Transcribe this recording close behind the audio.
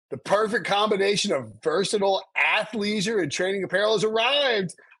The perfect combination of versatile athleisure and training apparel has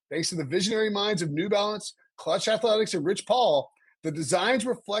arrived. Thanks to the visionary minds of New Balance, Clutch Athletics, and Rich Paul, the designs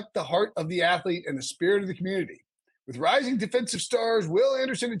reflect the heart of the athlete and the spirit of the community. With rising defensive stars Will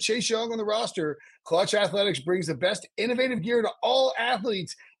Anderson and Chase Young on the roster, Clutch Athletics brings the best innovative gear to all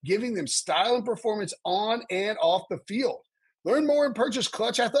athletes, giving them style and performance on and off the field. Learn more and purchase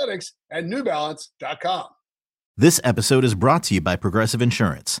Clutch Athletics at newbalance.com. This episode is brought to you by Progressive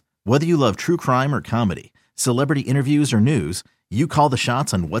Insurance. Whether you love true crime or comedy, celebrity interviews or news, you call the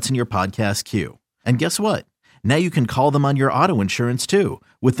shots on what's in your podcast queue. And guess what? Now you can call them on your auto insurance too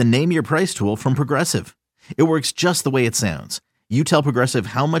with the Name Your Price tool from Progressive. It works just the way it sounds. You tell Progressive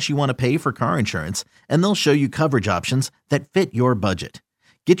how much you want to pay for car insurance, and they'll show you coverage options that fit your budget.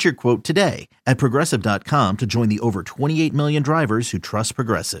 Get your quote today at Progressive.com to join the over 28 million drivers who trust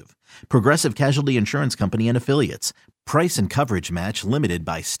Progressive. Progressive Casualty Insurance Company and Affiliates. Price and coverage match limited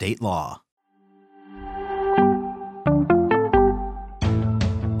by state law.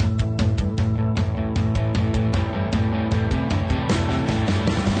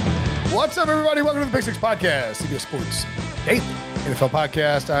 What's up, everybody? Welcome to the Pick Six Podcast, CBS Sports Daily NFL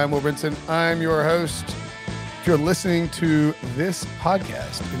Podcast. I'm Will Brinson. I'm your host. If you're listening to this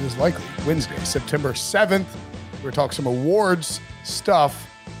podcast, it is likely Wednesday, September 7th. We're talking some awards stuff.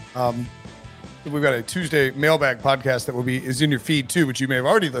 We've got a Tuesday mailbag podcast that is in your feed too, which you may have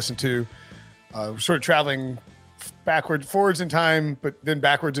already listened to. We're sort of traveling forwards in time, but then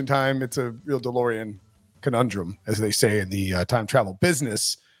backwards in time. It's a real DeLorean conundrum, as they say in the time travel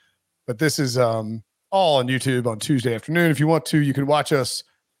business. But this is all on YouTube on Tuesday afternoon. If you want to, you can watch us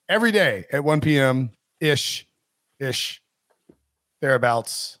every day at 1 p.m. ish,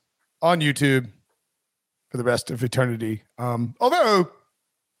 thereabouts on YouTube for the rest of eternity. Although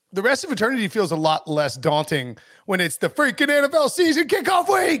the rest of eternity feels a lot less daunting when it's the freaking NFL season kickoff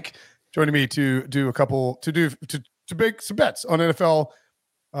week. Joining me to make some bets on NFL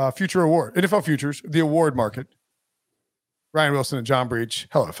NFL futures, the award market. Ryan Wilson and John Breach.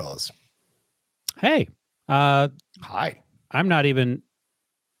 Hello, fellas. Hey. Hi.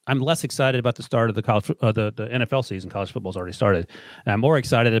 I'm less excited about the start of the NFL season. College football's already started. And I'm more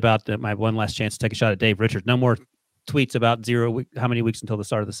excited about my one last chance to take a shot at Dave Richards. No more tweets about how many weeks until the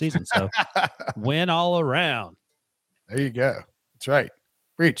start of the season. So win all around. There you go. That's right.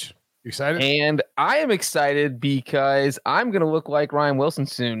 Breach. You excited? And I am excited because I'm going to look like Ryan Wilson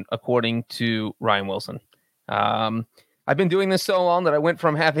soon, according to Ryan Wilson. I've been doing this so long that I went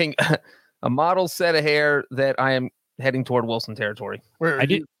from having a model set of hair that I am heading toward Wilson territory. I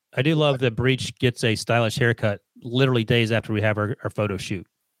do love that Breach gets a stylish haircut literally days after we have our photo shoot.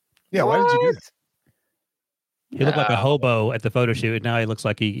 Yeah, why did you do that? He looked like a hobo at the photo shoot, and now he looks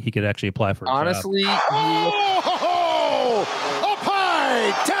like he could actually apply for a honestly, job. Up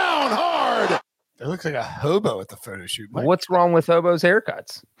high, down hard. It looks like a hobo at the photo shoot. What's wrong with hobos'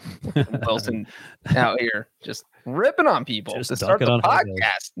 haircuts? Wilson out here just ripping on people to start the podcast.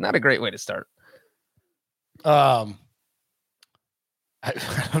 Hobos. Not a great way to start. I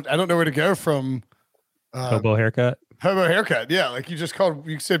don't know where to go from hobo haircut. Hobo haircut, yeah. Like you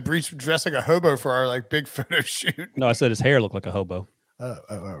said Breach dressed like a hobo for our big photo shoot. No, I said his hair looked like a hobo.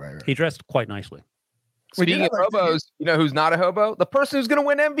 Right. He dressed quite nicely. Speaking of hobos, you know who's not a hobo? The person who's going to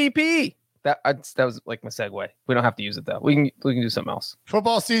win MVP. That was like my segue. We don't have to use it though. We can do something else.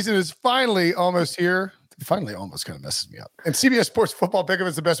 Football season is finally almost here. Finally almost kind of messes me up. And CBS Sports Football Pick'em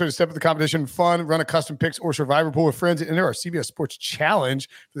is the best way to step up the competition. Fun, run a custom picks or survivor pool with friends, and enter our CBS Sports Challenge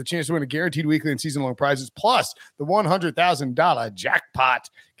for the chance to win a guaranteed weekly and season-long prizes, plus the $100,000 jackpot.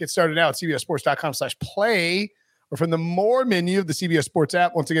 Get started now at cbssports.com/play or from the More menu of the CBS Sports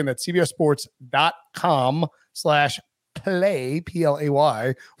app. Once again, that's cbssports.com/play,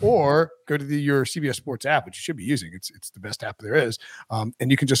 Play, or go to your CBS Sports app, which you should be using. It's the best app there is. And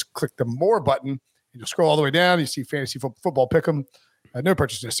you can just click the More button. You'll scroll all the way down. You see fantasy football pick'em. No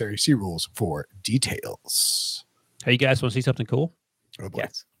purchase necessary. See rules for details. Hey, you guys want to see something cool? Oh, boy.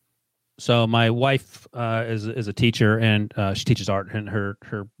 Yes. So my wife is a teacher, and she teaches art, and her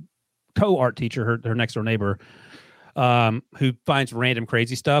co-art teacher, her next door neighbor, who finds random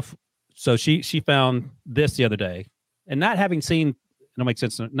crazy stuff. So she found this the other day, and not having seen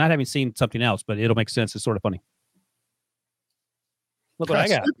something else, but it'll make sense. It's sort of funny. Look what I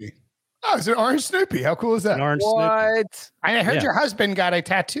got. Snoopy. Oh, it's an orange Snoopy. How cool is that? An orange Snoopy. I heard your husband got a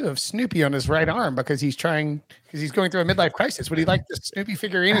tattoo of Snoopy on his right arm because he's going through a midlife crisis. Would he like the Snoopy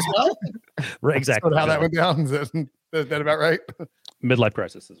figurine as well? Right, exactly. Sort of how that went down. Is that about right? Midlife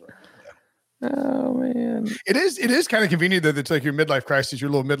crisis is right. Oh man, it is kind of convenient that it's like your midlife crisis,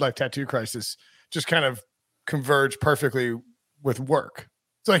 your little midlife tattoo crisis, just kind of converge perfectly with work.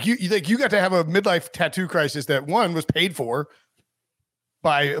 It's like you got to have a midlife tattoo crisis that one was paid for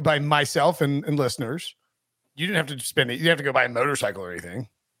by myself and listeners. You didn't have to spend it. You didn't have to go buy a motorcycle or anything.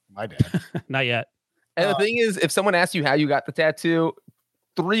 My dad. Not yet. And the thing is, if someone asked you how you got the tattoo,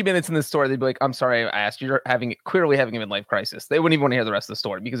 3 minutes in the story, they'd be like, I'm sorry I asked. You're clearly having a midlife crisis. They wouldn't even want to hear the rest of the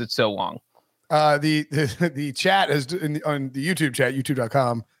story because it's so long. The chat is on the YouTube chat,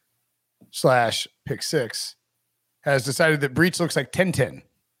 youtube.com/pick6 has decided that Breach looks like Tintin.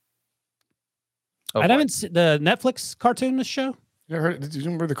 I haven't seen the Netflix cartoon this show. Did you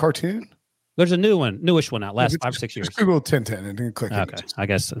remember the cartoon? There's a newish one out last 5 or 6 years. Just Google Tintin and then click. Okay, I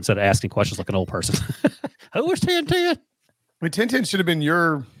guess instead of asking questions like an old person, who was Tintin? I mean, Tintin should have been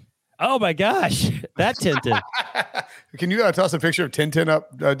your. Oh my gosh, that Tintin. Can you toss a picture of Tintin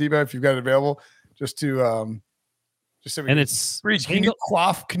up, Debo, if you've got it available, just so we it's Breach. Can you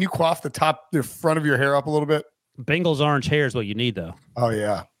quaff the front of your hair up a little bit? Bengals orange hair is what you need, though. Oh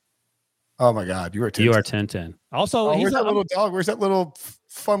yeah. Oh my God, you are Tintin. You are Tintin. Also, where's that little dog? Where's that little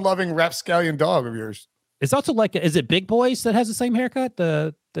fun-loving rapscallion dog of yours? It's also like, is it Big Boys that has the same haircut?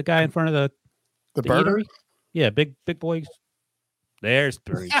 The guy in front of the birder? Eatery? Yeah, big boys. There's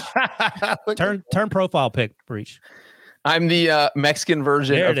Breach. turn profile pic, Breach. I'm the Mexican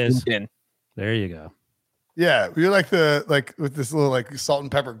version there of it is. Tintin. There you go. Yeah, you're like with this little like salt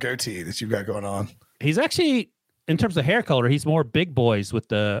and pepper goatee that you've got going on. He's actually, in terms of hair color, he's more Big Boys with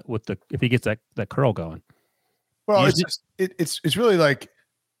the if he gets that curl going. Well, it's really like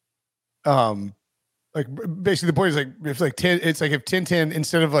basically the point is like if Tintin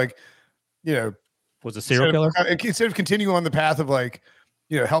instead of like, you know, was a serial killer, instead of continuing on the path of like,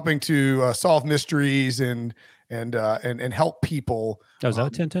 you know, helping to solve mysteries and help people. Oh, is that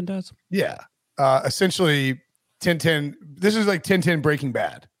what Tintin does? Yeah. Essentially Tintin, this is like Tintin Breaking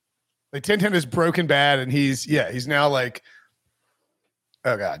Bad. Like Tintin is broken bad and he's now like,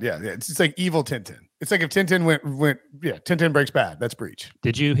 oh God. Yeah. It's like evil Tintin. It's like if Tintin went, Tintin breaks bad. That's Breach.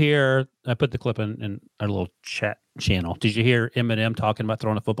 Did you hear, I put the clip in our little chat channel. Did you hear Eminem talking about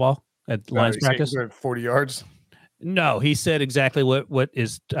throwing a football at Lions practice? 40 yards. No, he said exactly what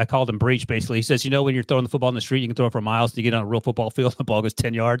is, I called him Breach basically. He says, you know, when you're throwing the football in the street, you can throw it for miles. You get on a real football field, the ball goes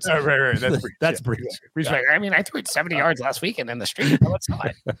 10 yards. Oh, right. That's Breach. That's Breach. Breach like, I mean, I threw it 70 yards last weekend in the street. No, it's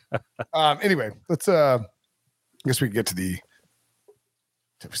not. Anyway, let's, I guess we can get to the,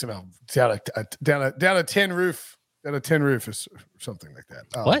 somehow down a tin roof. Down a tin roof is something like that.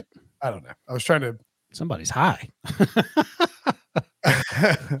 What? I don't know. I was trying to. Somebody's high.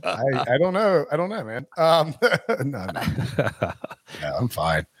 I don't know. I don't know, man. No, I'm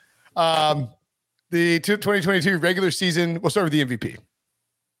fine. The 2022 regular season. We'll start with the MVP.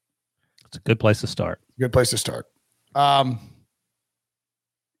 It's a good place to start. Good place to start. Do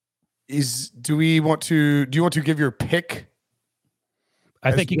you want to give your pick?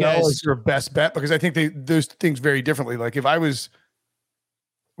 I think you guys your best bet, because I think those things vary differently. Like if I was,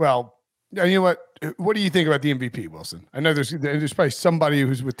 well, you know what do you think about the MVP, Wilson? I know there's probably somebody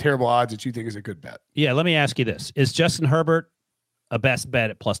who's with terrible odds that you think is a good bet. Yeah, let me ask you this: is Justin Herbert a best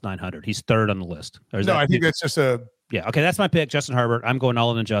bet at plus 900? He's third on the list. I think that's just a. Yeah, okay, that's my pick, Justin Herbert. I'm going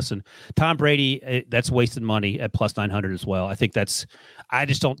all in on Justin. Tom Brady, that's wasted money at plus 900 as well. I think this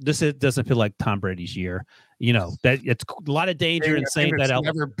doesn't feel like Tom Brady's year. You know, that it's a lot of danger in saying that out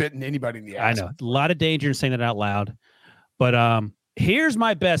loud. Never bitten anybody in the ass. I know, a lot of danger in saying that out loud. But here's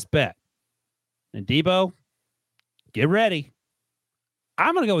my best bet. And Debo, get ready.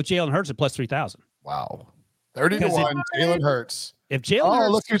 I'm going to go with Jalen Hurts at plus 3,000. Wow. 30-1, Jalen Hurts. If Jalen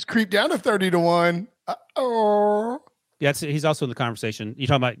Hurts, look who's creeped down to 30-1. Yeah, he's also in the conversation. You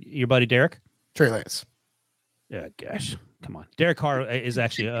talking about your buddy Derek? Trey Lance. Yeah, gosh, come on. Derek Carr is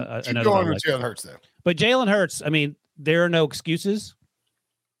actually another going with Jalen Hurts though. But Jalen Hurts, I mean, there are no excuses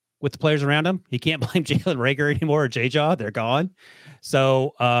with the players around him. He can't blame Jalen Reagor anymore or J-Jaw. They're gone.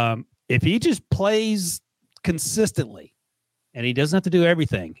 So if he just plays consistently and he doesn't have to do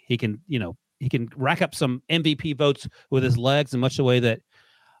everything, he can rack up some MVP votes with his legs in much the way that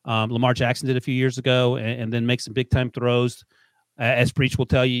Lamar Jackson did a few years ago, and then make some big time throws. As Breach will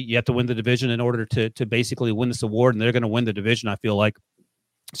tell you, you have to win the division in order to basically win this award, and they're going to win the division, I feel like.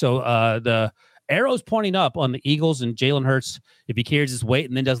 So the arrow's pointing up on the Eagles and Jalen Hurts. If he carries his weight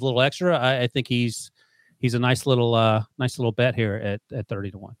and then does a little extra, I think he's a nice little bet here at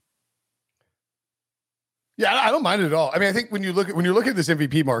 30-1. Yeah, I don't mind it at all. I mean, I think when you're looking at this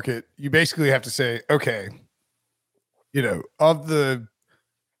MVP market, you basically have to say, okay, you know, of the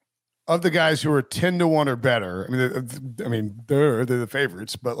guys who are 10-1 or better, I mean, they're the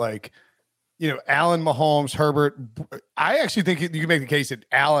favorites, but like, you know, Allen, Mahomes, Herbert, I actually think you can make the case that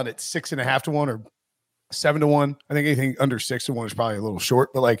Allen at 6.5-1 or 7-1. I think anything under 6-1 is probably a little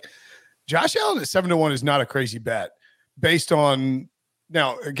short, but like Josh Allen at 7-1 is not a crazy bet based on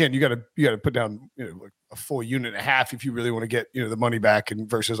now. Again, you got to put down like a full unit and a half if you really want to get the money back and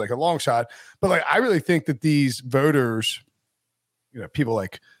versus like a long shot. But like I really think that these voters, people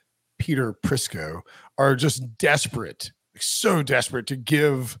like Peter Prisco are just desperate, like so desperate to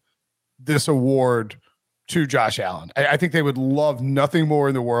give this award to Josh Allen. I think they would love nothing more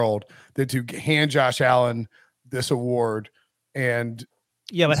in the world than to hand Josh Allen this award. And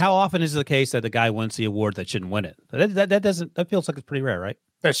yeah, but how often is it the case that the guy wins the award that shouldn't win it? That feels like it's pretty rare, right?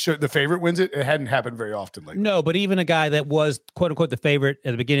 The favorite wins it. It hadn't happened very often. No, but even a guy that was quote unquote the favorite at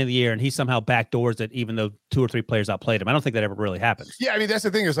the beginning of the year, and he somehow backdoors it, even though 2 or 3 players outplayed him. I don't think that ever really happens. Yeah, I mean that's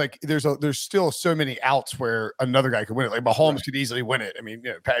the thing is like there's still so many outs where another guy could win it. Like Mahomes could easily win it. I mean,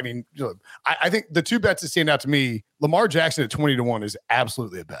 I think the 2 bets that stand out to me, Lamar Jackson at 20-1 is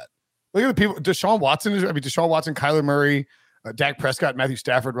absolutely a bet. Look at the people. Deshaun Watson, Kyler Murray, Dak Prescott, Matthew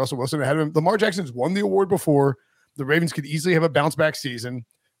Stafford, Russell Wilson ahead of him. Lamar Jackson's won the award before. The Ravens could easily have a bounce back season.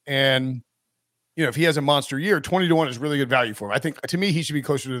 And, if he has a monster year, 20-1 is really good value for him. I think to me, he should be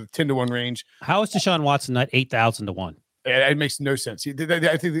closer to the 10-1 range. How is Deshaun Watson not 8,000 to 1? It makes no sense. I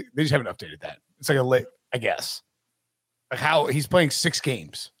think they just haven't updated that. It's like a late, I guess. Like how he's playing 6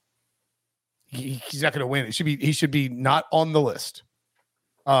 games. He's not going to win. He should be not on the list.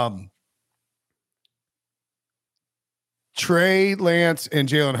 Trey Lance and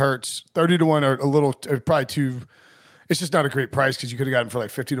Jalen Hurts, 30-1 are probably too. It's just not a great price because you could have gotten for like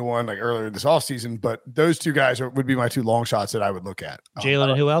 50-1 like earlier this offseason. But those 2 guys would be my 2 long shots that I would look at.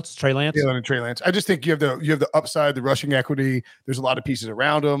 Jalen and who else? Trey Lance. Jalen and Trey Lance. I just think you have the upside, the rushing equity. There's a lot of pieces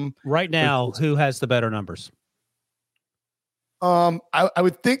around them right now. Who has the better numbers? I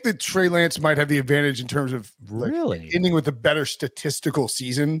would think that Trey Lance might have the advantage in terms of really ending with a better statistical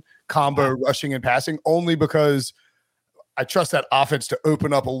season combo rushing and passing, only because I trust that offense to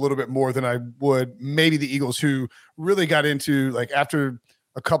open up a little bit more than I would maybe the Eagles, who really got into like after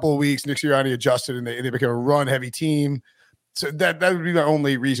a couple of weeks, Nick Sirianni adjusted and they became a run heavy team. So that would be my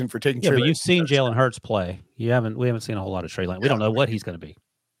only reason for taking. Yeah, Trey but you've seen Jalen Hurts play. We haven't seen a whole lot of Trey Lance. We don't know what he's going to be.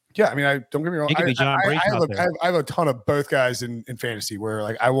 Yeah, I mean, don't get me wrong. He could be John Breach out there. I have a ton of both guys in fantasy where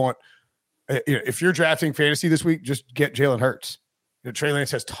like I want. If you're drafting fantasy this week, just get Jalen Hurts. Trey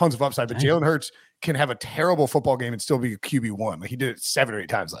Lance has tons of upside, but Jalen Hurts can have a terrible football game and still be a QB1. Like he did it 7 or 8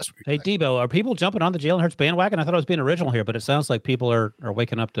 times last week. Hey, Debo, are people jumping on the Jalen Hurts bandwagon? I thought I was being original here, but it sounds like people are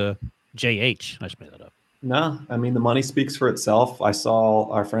waking up to JH. I just made that up. No, I mean, the money speaks for itself. I saw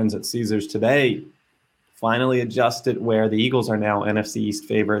our friends at Caesars today finally adjusted where the Eagles are now NFC East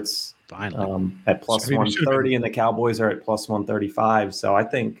favorites at plus 130 and the Cowboys are at plus 135. So I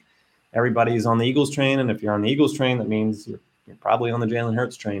think everybody's on the Eagles train. And if you're on the Eagles train, that means you're probably on the Jalen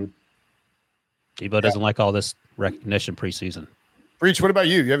Hurts train. Debo doesn't like all this recognition preseason. Breach, what about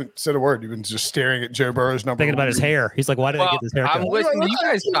you? You haven't said a word. You've been just staring at Joe Burrow's number. Thinking about his hair. He's like, why did I get this haircut? I'm listening to you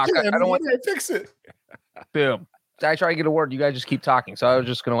guys talk. I don't want to fix it. Boom. I try to get a word. You guys just keep talking. So I was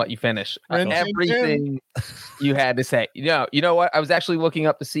just going to let you finish everything you had to say. You know what? I was actually looking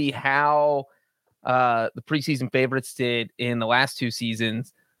up to see how the preseason favorites did in the last 2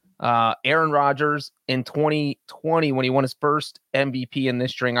 seasons. Aaron Rodgers in 2020, when he won his first MVP in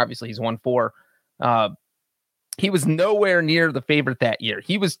this string, obviously he's won 4. He was nowhere near the favorite that year.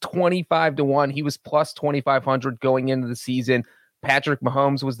 He was 25-1. He was plus 2,500 going into the season. Patrick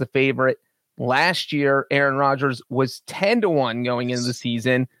Mahomes was the favorite. Last year, Aaron Rodgers was 10-1 going into the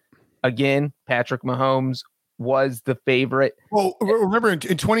season. Again, Patrick Mahomes was the favorite. Well, remember in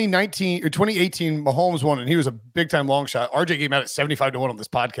 2019 or 2018, Mahomes won, and he was a big-time long shot. RJ came out at 75-1 on this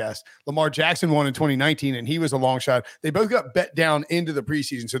podcast. Lamar Jackson won in 2019, and he was a long shot. They both got bet down into the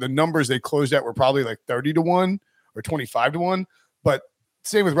preseason, so the numbers they closed at were probably like 30-1 or 25-1. But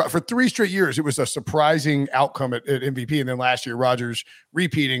same with for 3 straight years, it was a surprising outcome at MVP, and then last year, Rodgers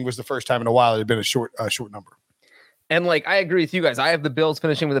repeating was the first time in a while it had been a short number. And like, I agree with you guys. I have the Bills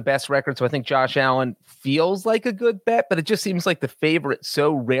finishing with the best record. So I think Josh Allen feels like a good bet, but it just seems like the favorite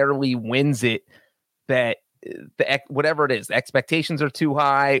so rarely wins it that whatever it is, the expectations are too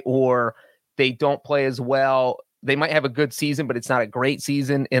high or they don't play as well. They might have a good season, but it's not a great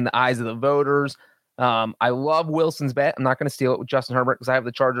season in the eyes of the voters. I love Wilson's bet. I'm not going to steal it with Justin Herbert because I have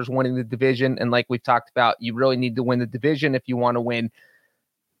the Chargers winning the division. And like we've talked about, you really need to win the division if you want to win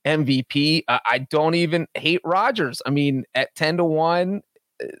MVP. I don't even hate Rodgers. I mean, at 10-1,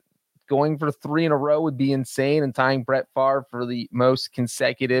 going for 3 in a row would be insane, and tying Brett Favre for the most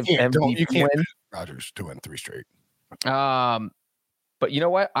consecutive MVP win. Rodgers to win 3 straight. But you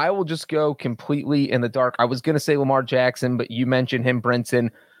know what? I will just go completely in the dark. I was going to say Lamar Jackson, but you mentioned him, Brinson.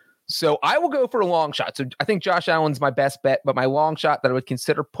 So I will go for a long shot. So I think Josh Allen's my best bet, but my long shot that I would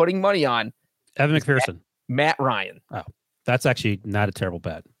consider putting money on, Evan McPherson. Matt Ryan. Oh, that's actually not a terrible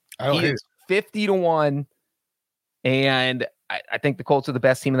bet. He is 50-1. And I think the Colts are the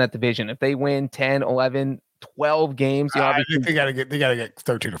best team in that division. If they win 10, 11, 12 games, I think they gotta get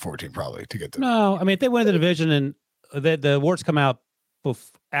 13 or 14 probably to get there. No, I mean, if they win the division and the awards come out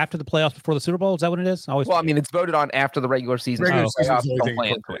after the playoffs, before the Super Bowl, is that what it is? It's voted on after the regular season.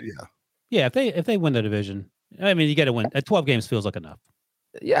 Yeah, if they win the division, I mean, you got to win. 12 games feels like enough.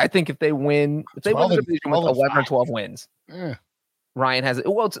 Yeah, I think if they win the division with 11 or 12 wins, Ryan has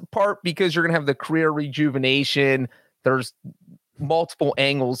it. Well, it's part because you're going to have the career rejuvenation. There's multiple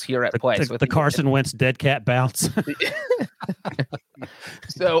angles here at play. The Carson Wentz dead cat bounce.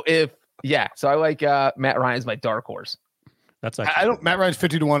 So I like Matt Ryan as my dark horse. That's actually Matt Ryan's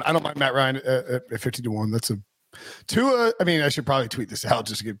 50-1. I don't mind Matt Ryan at 50-1. That's a Tua. I mean, I should probably tweet this out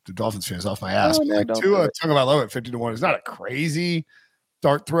just to get the Dolphins fans off my ass. Tua Tagovailoa at 50-1 is not a crazy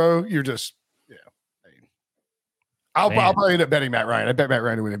dart throw. You're just, I'll probably end up betting Matt Ryan. I bet Matt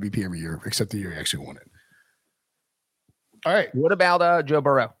Ryan to win MVP every year, except the year he actually won it. All right. What about Joe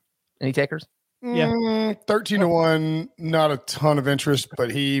Burrow? Any takers? Yeah. 13-1, not a ton of interest,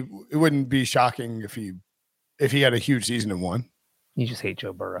 but it wouldn't be shocking if he had a huge season and won. You just hate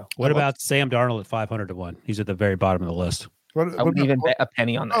Joe Burrow. What about Sam Darnold at 500-1? He's at the very bottom of the list. I wouldn't even bet a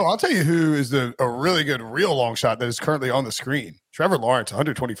penny on that. Oh, I'll tell you who is a really good real long shot that is currently on the screen. Trevor Lawrence,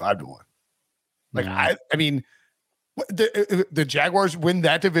 125-1. I mean, the Jaguars win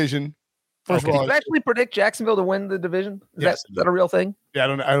that division. First of all, did you actually predict Jacksonville to win the division? Is that a real thing? Yeah, I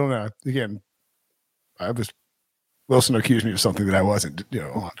don't know. Again, Wilson accused me of something that I wasn't.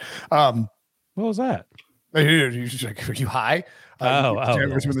 On. What was that? Are you high?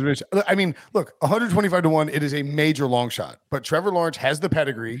 I mean, look, 125-1. It is a major long shot, but Trevor Lawrence has the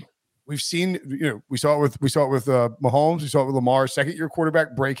pedigree. We've seen, we saw it with Mahomes. We saw it with Lamar, second-year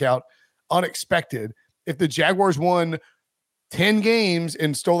quarterback breakout, unexpected. If the Jaguars won 10 games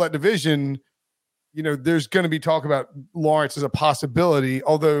and stole that division, there's going to be talk about Lawrence as a possibility.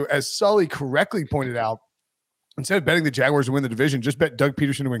 Although, as Sully correctly pointed out, instead of betting the Jaguars to win the division, just bet Doug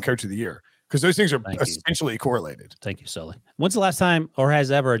Peterson to win Coach of the Year, because those things are essentially correlated. Thank you, Sully. When's the last time, or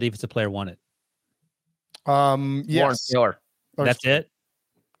has ever, a defensive player won it? Lawrence Taylor. That's it.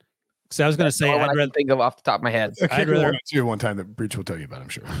 So I was going to say, I'd rather think of off the top of my head. I'd rather do one time that Breach will tell you about, I'm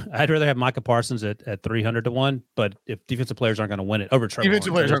sure. I'd rather have Micah Parsons at 300-1, but if defensive players aren't going to win it over Trevor,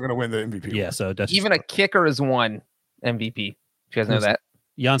 defensive players aren't going to win the MVP. Yeah, so that's even a kicker has won MVP. Do you guys know that?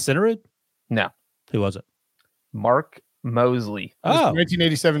 Jan Sinnerud? No. Who was it? Mark Mosley.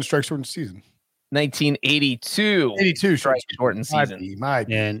 1987 strike shortened season. 1982. 82 strike shortened season.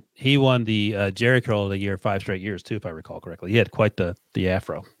 And he won the Jerry Curl of the year 5 straight years too, if I recall correctly. He had quite the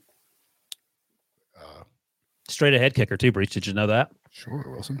afro. Straight ahead kicker too, Breach. Did you know that? Sure,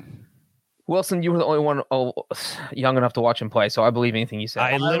 Wilson. Wilson, you were the only one young enough to watch him play, so I believe anything you said.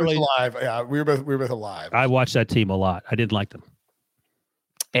 I literally was alive. Yeah, we were both alive. I watched that team a lot. I didn't like them.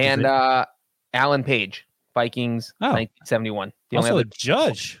 And Alan Page, Vikings, 1971. Also a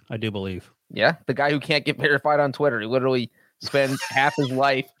judge, I do believe. Yeah, the guy who can't get verified on Twitter. He literally spends half his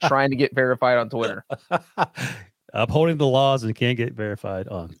life trying to get verified on Twitter. Upholding the laws and can't get verified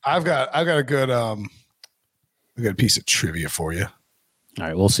on. I've got a good piece of trivia for you. All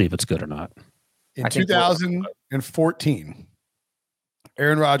right, we'll see if it's good or not. In 2014,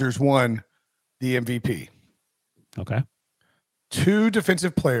 Aaron Rodgers won the MVP. Okay. 2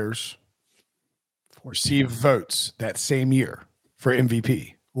 defensive players received votes that same year for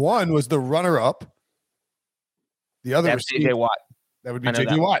MVP. One was the runner-up. The other was J.J. Watt. That would be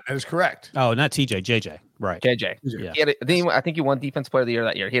J.J. Watt. That is correct. Oh, not T.J. J.J. Right. J.J. Yeah. I think he won Defensive Player of the Year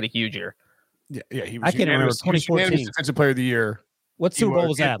that year. He had a huge year. Yeah. He was. I can't remember 2014 Defensive Player of the Year. What Super Bowl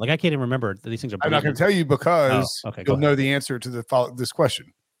was that? Like, I can't even remember. These things are. I'm not going to tell you because you'll know the answer to this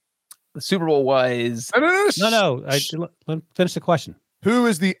question. The Super Bowl was no. Let me finish the question. Who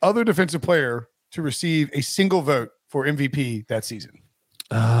is the other defensive player to receive a single vote for MVP that season?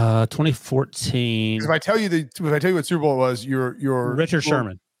 2014. If I tell you what Super Bowl it was, you're Richard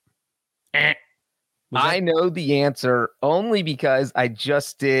Sherman. I know the answer only because I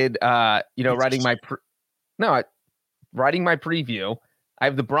just did writing my preview. I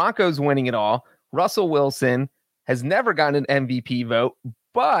have the Broncos winning it all. Russell Wilson has never gotten an MVP vote,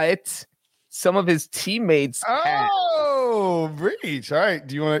 but some of his teammates have. Oh, Breach. All right.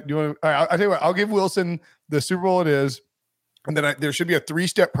 Do you want to? All right, I'll tell you what. I'll give Wilson the Super Bowl it is, and then there should be a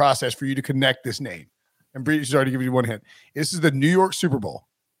 3-step process for you to connect this name. And Breach has already given you one hint. This is the New York Super Bowl.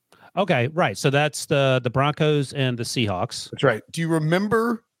 Okay, right. So that's the Broncos and the Seahawks. That's right. Do you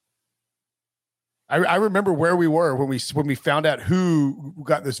remember I remember where we were when we found out who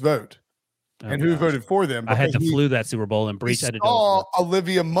got this vote and who voted for them. I had the flu that Super Bowl and Breach had to saw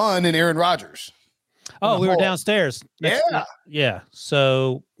Olivia Munn and Aaron Rodgers. Oh, we were downstairs. Yeah.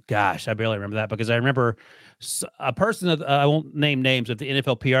 So, gosh, I barely remember that because I remember a person that I won't name names of the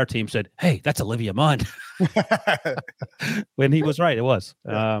NFL PR team said, "Hey, that's Olivia Munn." When he was right, it was.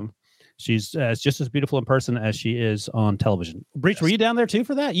 Yeah. She's just as beautiful in person as she is on television. Breach, were you down there too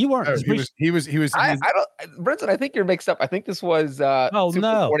for that? You weren't. No, he was. I don't, Brenton, I think you're mixed up. I think this was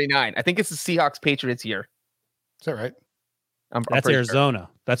Super 49. I think it's the Seahawks Patriots year. Is that right? That's Arizona. Sure.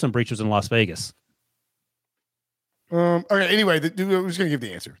 That's when Breach was in Las Vegas. Okay. Anyway, we're just gonna give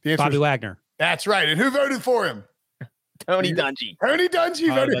the answer. The answer Bobby Wagner. That's right. And who voted for him? Tony Dungy. Tony Dungy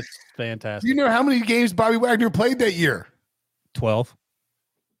voted. That's fantastic. Do you know how many games Bobby Wagner played that year? 12.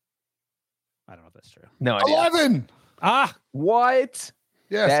 I don't know if that's true. No idea. 11. What?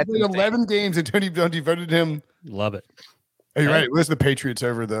 Yes, he played 11 games, and Tony Dungy voted him. Love it. Hey, you're right. It was the Patriots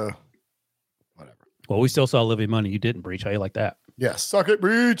over the whatever. Well, we still saw Olivia Munn. You didn't, Breach. How you like that? Yes. Suck it,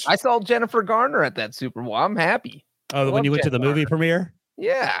 Breach. I saw Jennifer Garner at that Super Bowl. I'm happy. Oh, when you went to the movie premiere?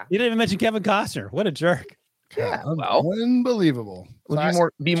 Yeah. You didn't even mention Kevin Costner. What a jerk. Yeah. Well, unbelievable.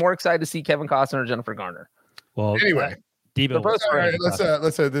 Would be more excited to see Kevin Costner or Jennifer Garner. Well, anyway. Devo. All right,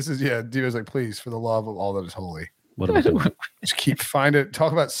 let's say this is Devo's like, please, for the love of all that is holy. What are we doing? Just find it.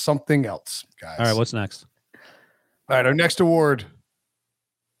 Talk about something else, guys. All right, what's next? All right, our next award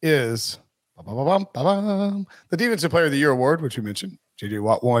is the Defensive Player of the Year award, which we mentioned. JJ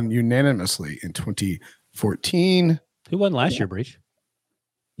Watt won unanimously in 2014. Who won last year, Breach?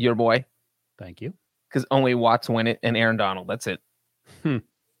 Your boy. Thank you. Because only Watts win it and Aaron Donald. That's it.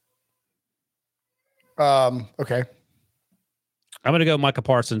 Okay. I'm going to go Micah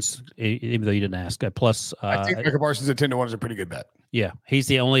Parsons, even though you didn't ask. Plus, I think Micah Parsons at 10-1 is a pretty good bet. Yeah, he's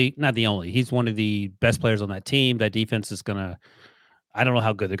not the only. He's one of the best players on that team. That defense is going to, I don't know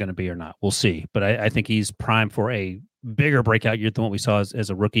how good they're going to be or not. We'll see. But I think he's primed for a bigger breakout year than what we saw as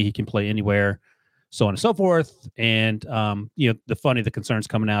a rookie. He can play anywhere, so on and so forth. And, the concerns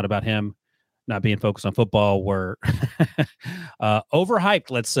coming out about him not being focused on football were overhyped,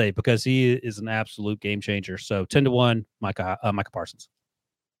 let's say, because he is an absolute game changer. So 10-1, Micah Parsons.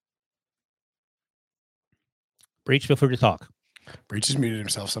 Breach, feel free to talk. Breach has muted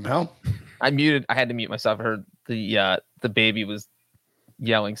himself somehow. I had to mute myself. I heard the baby was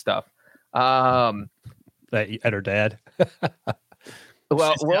yelling stuff. At her dad.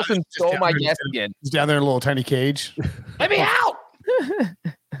 Well, Wilson stole my guess again. He's down there in a little tiny cage. Let me out!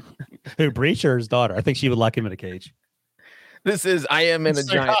 Who, Breach or his daughter? I think she would like him in a cage. I am in a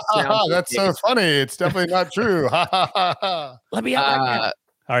giant sound. That's so funny. It's definitely not true. Let me out right now.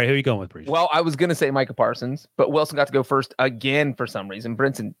 All right, who are you going with, Breach? Well, I was going to say Micah Parsons, but Wilson got to go first again for some reason.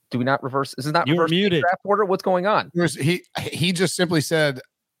 Brinson, do we not reverse? This is not reverse draft order. What's going on? He just simply said,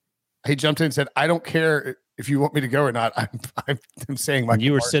 he jumped in and said, I don't care if you want me to go or not. I'm saying Micah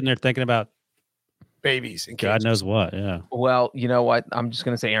You were Parsons. sitting there thinking about babies and God knows what. Yeah. Well, you know what? I'm just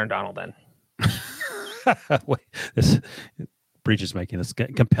going to say Aaron Donald then. Wait, this Breach is making this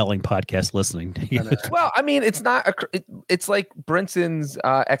compelling podcast listening. Well, I mean, it's not it's like Brinson's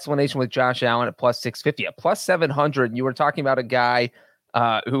explanation with Josh Allen at plus 650, at plus 700. You were talking about a guy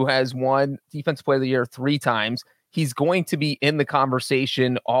who has won Defensive Player of the Year 3 times. He's going to be in the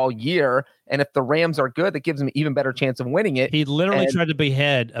conversation all year. And if the Rams are good, that gives him an even better chance of winning it. He literally tried to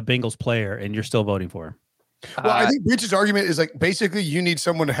behead a Bengals player, and you're still voting for him. Well, I think Breach's argument is like, basically you need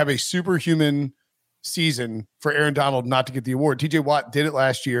someone to have a superhuman season for Aaron Donald not to get the award. TJ Watt did it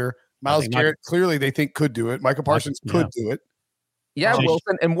last year. Miles Garrett, clearly they think could do it. Micah Parsons could do it. Yeah,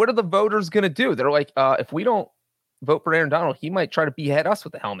 Wilson. And what are the voters going to do? They're like, if we don't vote for Aaron Donald, he might try to behead us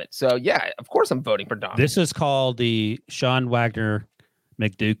with the helmet. So yeah, of course I'm voting for Donald. This is called the Sean Wagner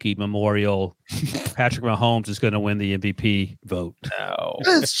McDukey Memorial. Patrick Mahomes is going to win the MVP vote. No.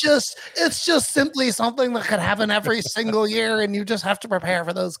 It's just simply something that could happen every single year, and you just have to prepare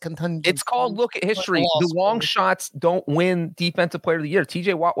for those contingencies. It's called look at history. The long shots don't win Defensive Player of the Year.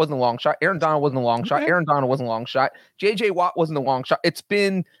 TJ Watt wasn't a long shot. Aaron Donald wasn't a long shot. Aaron Donald wasn't a long shot. JJ Watt wasn't a long shot. It's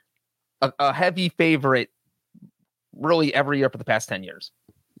been a heavy favorite really every year for the past 10 years.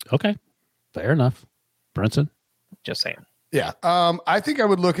 Okay. Fair enough. Brinson? Just saying. Yeah. I think I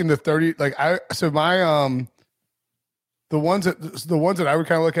would look into 30. The ones that I would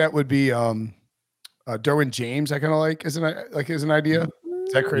kind of look at would be Derwin James. I kind of like as an idea.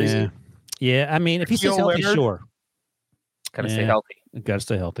 Is that crazy? Yeah. I mean, if he stays healthy, sure. Gotta stay healthy. Got to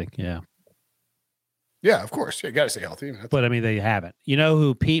stay healthy. Yeah. Yeah, of course. Yeah, got to stay healthy. But I mean, they haven't. You know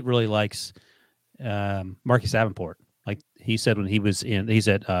who Pete really likes? Marcus Davenport. Like he said when he's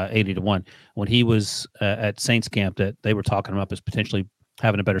at 80-1. When he was at Saints camp, that they were talking him up as potentially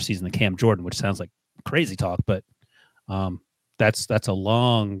having a better season than Cam Jordan, which sounds like crazy talk, but that's a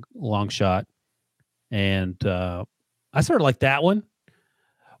long shot. And I sort of like that one.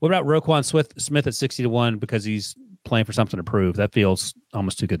 What about Roquan Smith at 60-1 because he's playing for something to prove? That feels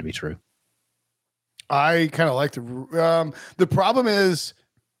almost too good to be true. I kind of like the problem is,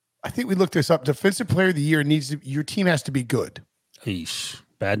 I think we looked this up. Defensive Player of the Year your team has to be good. Eesh.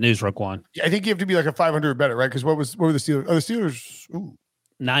 Bad news, Roquan. Yeah, I think you have to be like a 500 or better, right? Because what were the Steelers? Oh, the Steelers.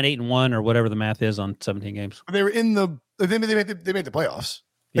 9-8-1 or whatever the math is on 17 games. They were in they made the playoffs.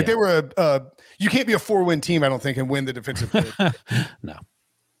 Like yeah. They were you can't be a 4-win team, I don't think, and win the defensive player. No.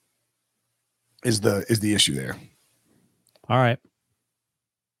 Is the issue there. All right.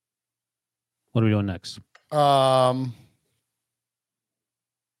 What are we doing next?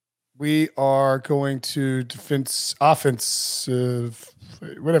 We are going to offensive,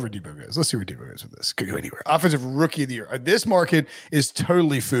 whatever Debo goes. Let's see where Debo goes with this. Could go anywhere. Offensive Rookie of the Year. This market is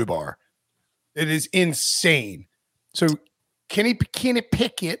totally FUBAR. It is insane. So Kenny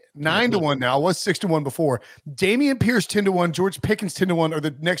Pickett 9-1 now, was 6-1 before. Dameon Pierce 10-1, George Pickens 10-1 are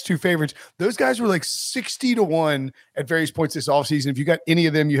the next two favorites. Those guys were like 60-1 at various points this offseason. If you got any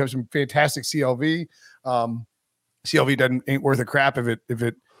of them, you have some fantastic CLV. CLV ain't worth a crap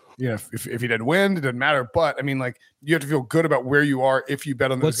if he doesn't win, it doesn't matter. But I mean, like, you have to feel good about where you are if you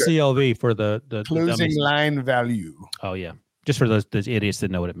bet on those. What's CLV for the closing line value? Oh yeah, just for those idiots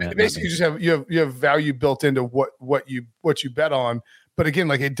that know what it meant. Basically, you have value built into what you bet on. But again,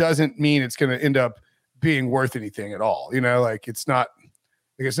 like, it doesn't mean it's going to end up being worth anything at all. Like it's not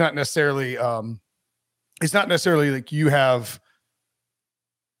necessarily like you have,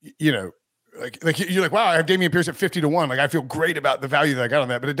 like you're like, wow, I have Dameon Pierce at 50-1. Like, I feel great about the value that I got on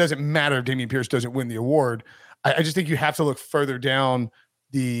that, but it doesn't matter if Dameon Pierce doesn't win the award. I just think you have to look further down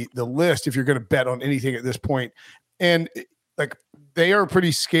the list if you're going to bet on anything at this point. And like, they are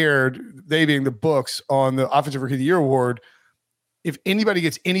pretty scared, they being the books, on the Offensive Rookie of the Year award. If anybody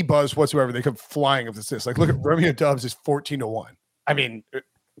gets any buzz whatsoever, they come flying of this. Like, look at Romeo Doubs is 14-1. I mean,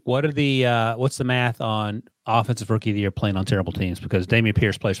 what are the what's the math on Offensive Rookie of the Year playing on terrible teams? Because Dameon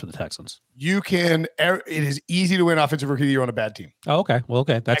Pierce plays for the Texans. It is easy to win Offensive Rookie of the Year on a bad team. Oh, okay. Well,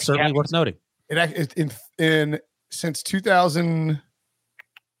 okay. That's certainly worth noting. Since 2010,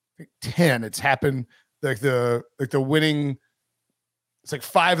 it's happened. Like the winning, it's like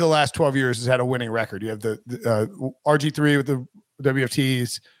 5 of the last 12 years has had a winning record. You have the RG3 with the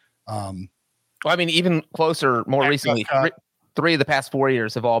WFTs. Well, I mean, even closer, more recently, 3 of the past 4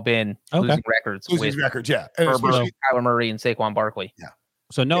 years have all been losing records. Yeah. Herbert, Kyler Murray, and Saquon Barkley. Yeah.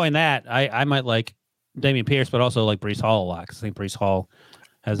 So knowing that, I might like Dameon Pierce, but also like Breece Hall a lot, because I think Breece Hall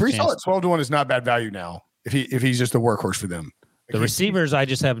has Breece Hall at 12-1 is not bad value now if he's just a workhorse for them. The receivers, I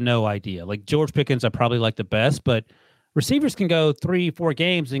just have no idea. Like George Pickens, I probably like the best, but receivers can go 3-4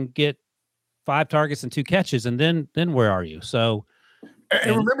 games and get 5 targets and 2 catches, and then where are you? So.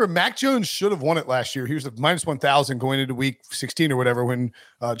 And remember, Mac Jones should have won it last year. He was at -1,000 going into week 16 or whatever when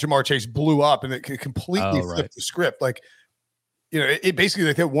Jamar Chase blew up, and it completely flipped the script. Like, it basically,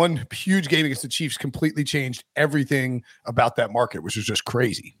 like, that one huge game against the Chiefs completely changed everything about that market, which is just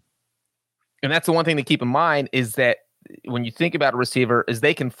crazy. And that's the one thing to keep in mind, is that when you think about a receiver, is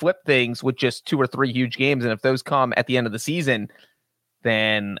they can flip things with just 2 or 3 huge games. And if those come at the end of the season,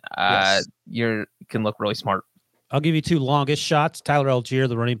 then you can look really smart. I'll give you 2 longest shots. Tyler Algier,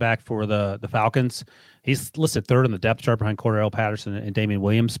 the running back for the Falcons. He's listed 3rd in the depth chart behind Cordell Patterson and Damian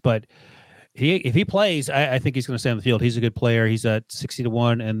Williams. But if he plays, I think he's going to stay on the field. He's a good player. He's at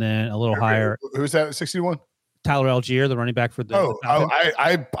 60-1, and then a little higher. Who's that at 60-1? Tyler Algier, the running back for the Falcons.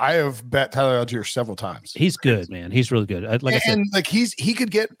 I have bet Tyler Algier several times. He's good, man. He's really good. I said, like, he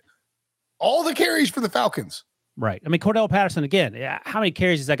could get all the carries for the Falcons. Right. I mean, Cordell Patterson, again, how many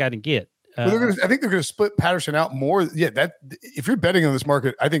carries is that guy to get? I think they're going to split Patterson out more. Yeah, that if you're betting on this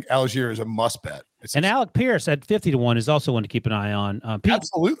market, I think Algier is a must bet. And Alec Pierce at 50-1 is also one to keep an eye on.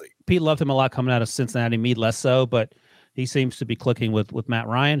 Absolutely. Pete loved him a lot coming out of Cincinnati, Meade less so, but he seems to be clicking with Matt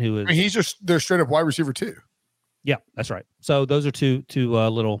Ryan, who is. I mean, he's just their straight up wide receiver too. Yeah, that's right. So those are two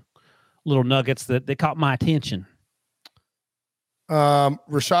little nuggets that caught my attention.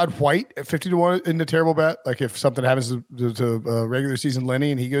 Rashad White at 50-1 in the terrible bet. Like, if something happens to regular season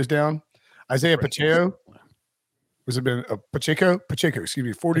Lenny and he goes down. Isaiah Pacheco, Pacheco, excuse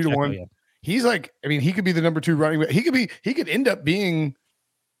me, 40-1. Yeah. He's like, I mean, he could be the number 2 running back. He could end up being.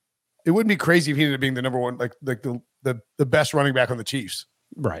 It wouldn't be crazy if he ended up being the number 1, like the best running back on the Chiefs.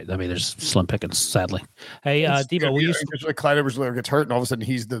 Right. I mean, there's slim pickings, sadly. Hey, Debo, like Clyde Edwards-Helaire gets hurt, and all of a sudden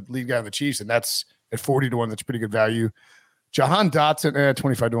he's the lead guy on the Chiefs, and that's At 40-1, that's pretty good value. Jahan Dotson at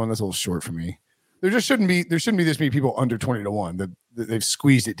 25-1, that's a little short for me. There shouldn't be this many people under 20-1 that they've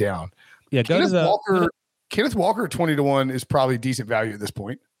squeezed it down. Yeah, Kenneth Walker at 20-1 is probably decent value at this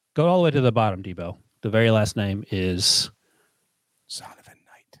point. Go all the way to the bottom, Debo. The very last name is Zonovan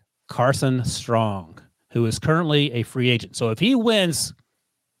Knight. Carson Strong, who is currently a free agent. So if he wins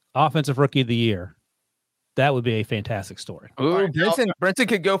Offensive Rookie of the Year, that would be a fantastic story. Ooh, Brinson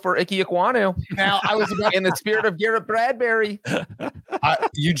could go for Ike Ekwonu. Now, I was about in the spirit of Garrett Bradbury.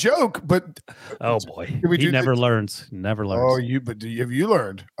 You joke, but oh boy, he never learns. Never learns. Oh, have you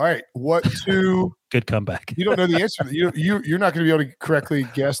learned? All right, what two? Good comeback. You don't know the answer. You're not going to be able to correctly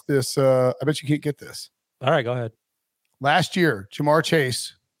guess this. I bet you can't get this. All right, go ahead. Last year, Jamar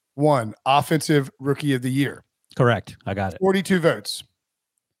Chase won Offensive Rookie of the Year. Correct. I got it. 42 votes.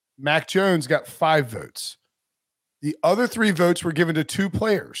 Mac Jones got 5 votes. The other 3 votes were given to 2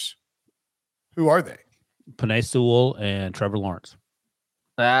 players. Who are they? Penei Sewell and Trevor Lawrence.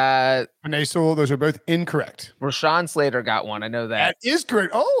 Penei Sewell, those are both incorrect. Rashawn Slater got one. I know that. That is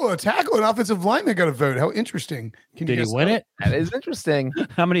correct. Oh, a tackle and offensive lineman got a vote. How interesting. Did he win it? That is interesting.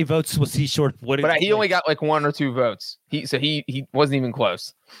 How many votes was he short? But he only got like 1 or 2 votes. He wasn't even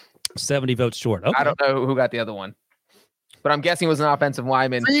close. 70 votes short. Okay. I don't know who got the other one. But I'm guessing it was an offensive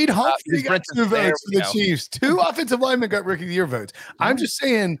lineman. Reed Humphrey got 2 votes for the Chiefs. 2 offensive linemen got Rookie of the Year votes. I'm just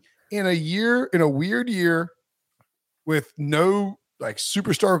saying, in a weird year with no like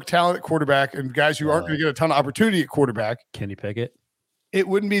superstar talent at quarterback and guys who aren't going to get a ton of opportunity at quarterback, Kenny Pickett, it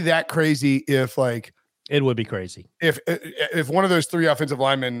wouldn't be that crazy if like it would be crazy if one of those 3 offensive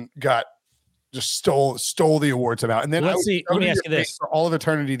linemen just stole the award somehow. And then let me ask you this: for all of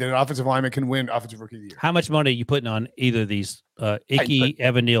eternity, that an offensive lineman can win Offensive Rookie of the Year. How much money are you putting on either of these? Ickey,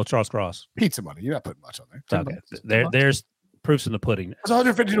 Evan Neal, Charles Cross. Pizza money. You're not putting much on there. Okay. There's proofs in the pudding. It's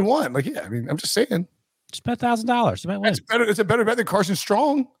 150-1. Like, yeah, I mean, I'm just saying. Spend $1,000. You might win. It's a better bet than Carson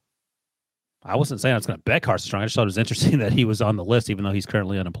Strong. I wasn't saying I was going to bet Carson Strong. I just thought it was interesting that he was on the list, even though he's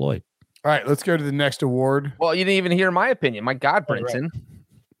currently unemployed. All right, let's go to the next award. Well, you didn't even hear my opinion. My God, Brinson.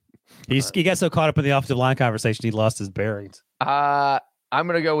 Right. He got so caught up in the offensive line conversation, he lost his bearings. I'm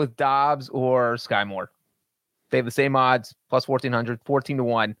going to go with Dobbs or Sky Moore. They have the same odds, plus 1,400,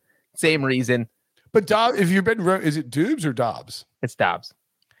 14-1. Same reason. But Dobbs, if you're betting, is it Dubes or Dobbs? It's Dobbs.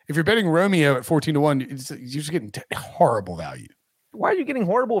 If you're betting Romeo at 14-1, you're just getting horrible value. Why are you getting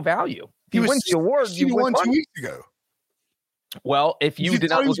horrible value? If you win the award, you won 2 weeks ago. Well, if you did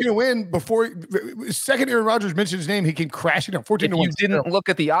not look, he was going to win before second Aaron Rodgers mentioned his name, he can crash it down 14-1. If you didn't look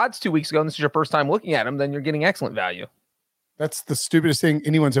at the odds 2 weeks ago, and this is your first time looking at them, then you're getting excellent value. That's the stupidest thing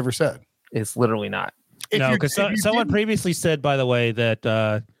anyone's ever said. It's literally not. No, because someone previously said, by the way, that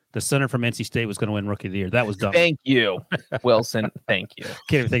the center from NC State was going to win Rookie of the Year. That was dumb. Thank you, Wilson. Thank you.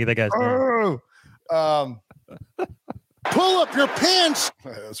 Can't even think of that guy's name. Pull up your pants.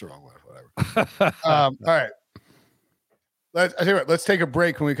 That's the wrong one. Whatever. All right. I tell you what, let's take a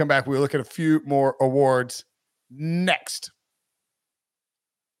break. When we come back, we'll look at a few more awards next.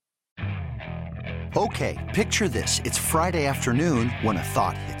 Okay, picture this. It's Friday afternoon when a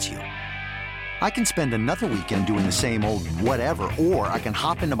thought hits you. I can spend another weekend doing the same old whatever, or I can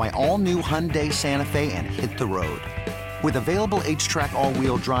hop into my all-new Hyundai Santa Fe and hit the road. With available H-Track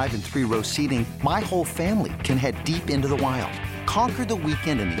all-wheel drive and 3-row seating, my whole family can head deep into the wild. Conquer the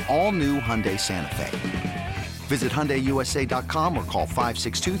weekend in the all-new Hyundai Santa Fe. Visit HyundaiUSA.com or call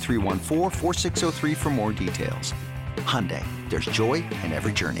 562-314-4603 for more details. Hyundai, there's joy in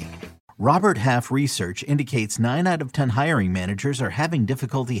every journey. Robert Half research indicates 9 out of 10 hiring managers are having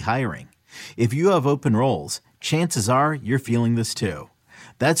difficulty hiring. If you have open roles, chances are you're feeling this too.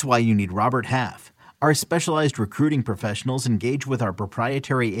 That's why you need Robert Half. Our specialized recruiting professionals engage with our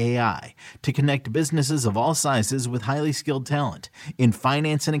proprietary AI to connect businesses of all sizes with highly skilled talent in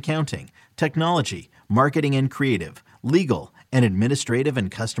finance and accounting, technology, marketing and creative, legal, and administrative and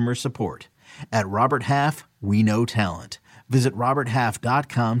customer support. At Robert Half, we know talent. Visit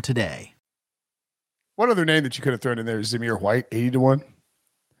roberthalf.com today. One other name that you could have thrown in there is Zamir White, 80-1.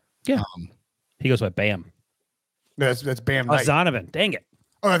 Yeah. He goes by Bam. That's Bam Knight. Zonovan. Dang it.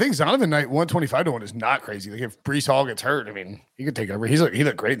 Oh, I think Zonovan Knight 125-1 is not crazy. Like if Breece Hall gets hurt, I mean, he could take over. He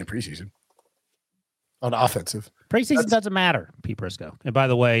looked great in the preseason on offensive. Preseason doesn't matter, Pete Prisco. And by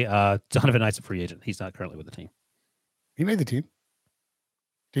the way, Zonovan Knight's a free agent. He's not currently with the team. He made the team.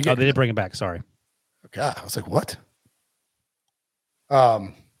 They did bring him back. Sorry. God, I was like, what?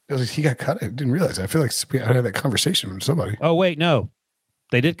 He got cut. I didn't realize. I feel like I had that conversation with somebody. Oh wait, no,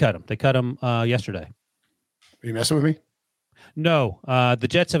 they did cut him. They cut him yesterday. Are you messing with me? No, the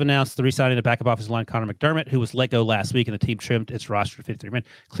Jets have announced the re-signing of backup offensive line Connor McDermott, who was let go last week, and the team trimmed its roster to 53 men.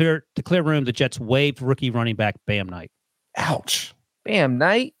 To clear room, the Jets waived rookie running back Bam Knight. Ouch. Bam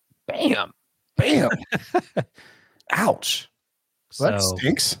Knight. Bam. Ouch. Well, that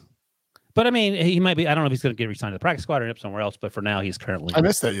stinks. But I mean, he might be. I don't know if he's going to get re-signed to the practice squad or end up somewhere else. But for now, he's currently. I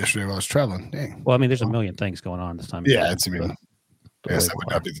missed that yesterday while I was traveling. Dang. Well, I mean, there's a million things going on this time. Yeah, it's. I mean, I guess that would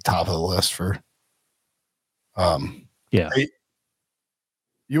not be the top of the list for. Yeah.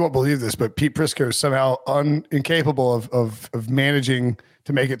 You won't believe this, but Pete Prisco is somehow incapable of managing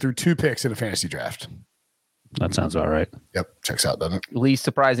to make it through 2 picks in a fantasy draft. That sounds all right. Yep, checks out, doesn't it? Least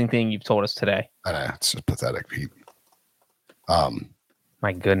surprising thing you've told us today. I know, it's just pathetic, Pete.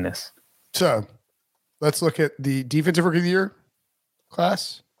 My goodness. So let's look at the defensive rookie of the year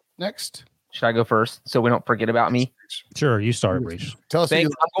class next. Should I go first so we don't forget about me? Sure, you start, Breach. Tell us. I'm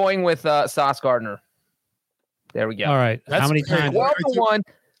going with Sauce Gardner. There we go. All right. How many times? 12-1.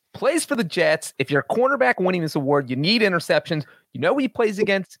 Plays for the Jets. If you're a cornerback winning this award, you need interceptions. You know who he plays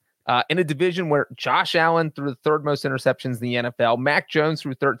against in a division where Josh Allen threw the 3rd most interceptions in the NFL. Mac Jones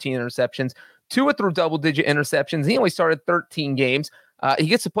threw 13 interceptions. Tua threw double-digit interceptions. He only started 13 games. He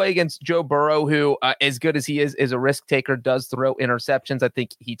gets to play against Joe Burrow, who, as good as he is a risk taker, does throw interceptions. I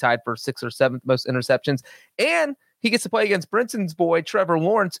think he tied for 6th or 7th most interceptions. And he gets to play against Brinson's boy, Trevor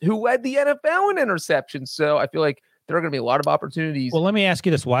Lawrence, who led the NFL in interceptions. So I feel like there are going to be a lot of opportunities. Well, let me ask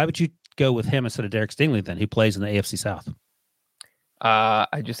you this. Why would you go with him instead of Derek Stingley then? He plays in the AFC South.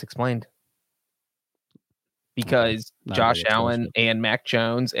 I just explained. Because Josh Allen and Mac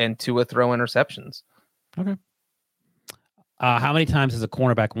Jones and Tua throw interceptions. Okay. How many times has a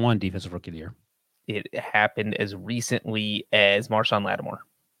cornerback won Defensive Rookie of the Year? It happened as recently as Marshawn Lattimore.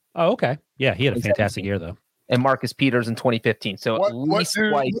 Oh, okay. Yeah, he had a fantastic year, though. And Marcus Peters in 2015. So at least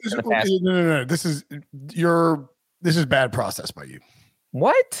twice in the past. No. This is bad process by you.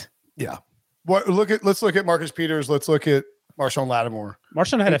 What? Yeah. Let's look at Marcus Peters. Let's look at Marshawn Lattimore.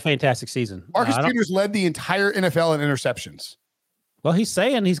 Marshawn had a fantastic season. Marcus Peters led the entire NFL in interceptions. Well, he's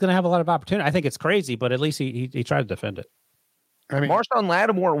saying he's going to have a lot of opportunity. I think it's crazy, but at least he tried to defend it. I mean, Marshawn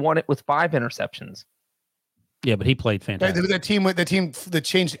Lattimore won it with 5 interceptions. Yeah, but he played fantastic. That team that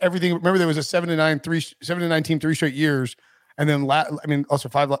changed everything. Remember, there was a 7-9 team 3 straight years, and then also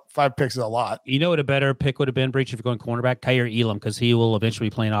 5 picks is a lot. You know what a better pick would have been, Breach, if you're going cornerback? Kaiir Elam, because he will eventually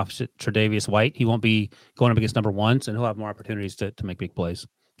be playing opposite Tre'Davious White. He won't be going up against number 1s, and he'll have more opportunities to make big plays.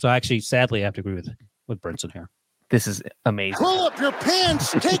 So actually, sadly, I have to agree with Brinson here. This is amazing. Pull up your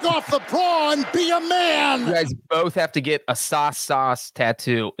pants, take off the bra, and be a man. You guys both have to get a sauce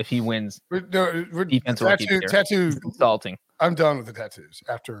tattoo if he wins. Tattoo insulting. I'm done with the tattoos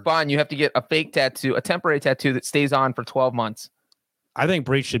after. Fine, you have to get a fake tattoo, a temporary tattoo that stays on for 12 months. I think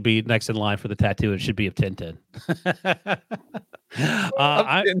Breach should be next in line for the tattoo. It should be of Tintin.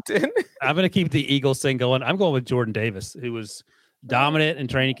 I'm going to keep the Eagles thing going. I'm going with Jordan Davis, who was dominant in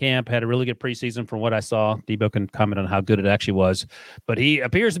training camp, had a really good preseason from what I saw. Debo can comment on how good it actually was, but he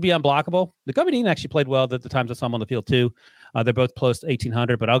appears to be unblockable. The Kobe Dean actually played well the times I saw him on the field too. They're both close to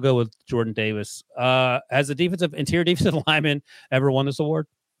 1,800, but I'll go with Jordan Davis. Has a interior defensive lineman ever won this award?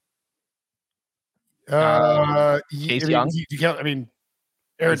 Chase Young.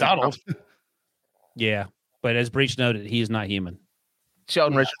 Aaron Donald. Yeah, but as Breach noted, he is not human.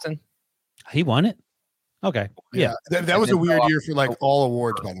 Sheldon Richardson. He won it. Okay. Yeah. That was a weird year for all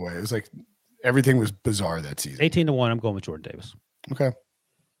awards, by the way. It was everything was bizarre that season. 18-1. I'm going with Jordan Davis. Okay. I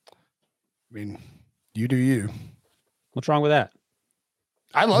mean, you do you. What's wrong with that?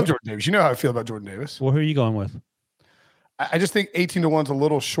 I love Jordan Davis. You know how I feel about Jordan Davis. Well, who are you going with? I just think 18-1 is a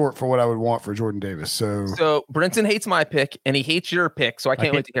little short for what I would want for Jordan Davis. So Brinson hates my pick and he hates your pick. So I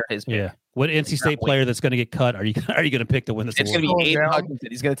can't wait to hear his pick. Yeah. What NC State player that's going to get cut are you going to pick to win this award? It's going to be Aiden Hutchinson.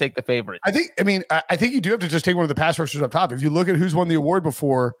 He's going to take the favorite. I think you do have to just take one of the pass rushers up top. If you look at who's won the award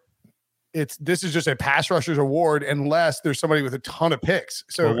before, this is just a pass rushers award unless there's somebody with a ton of picks.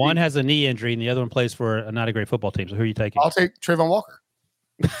 So one has a knee injury and the other one plays for a not a great football team. So who are you taking? I'll take Trayvon Walker.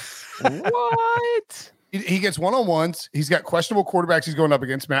 What? He gets one-on-ones. He's got questionable quarterbacks he's going up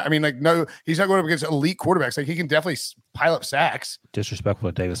against. No, he's not going up against elite quarterbacks. He can definitely pile up sacks. Disrespectful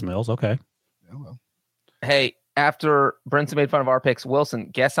to Davis Mills. Okay. Oh, well. Hey, after Brinson made fun of our picks, Wilson,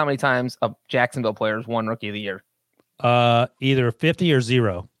 guess how many times a Jacksonville player has won Rookie of the Year? Either 50 or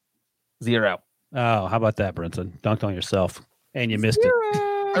 0. 0. Oh, how about that, Brinson? Dunked on yourself, and you missed it.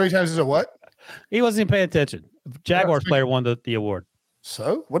 How many times is it what? He wasn't even paying attention. Jaguars player won the award.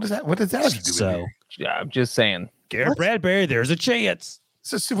 So what does that have to do with it? Yeah, I'm just saying. Garrett Bradbury, there's a chance.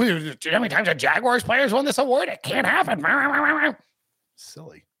 So, how many times a Jaguars players won this award? It can't happen.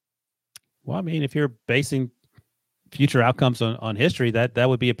 Silly. Well, I mean, if you're basing future outcomes on history, that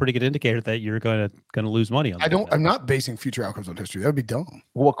would be a pretty good indicator that you're going to lose money on. I'm not basing future outcomes on history. That would be dumb.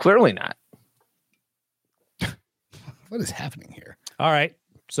 Well, clearly not. What is happening here? All right.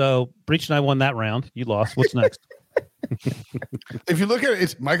 So Breach and I won that round. You lost. What's next? If you look at it,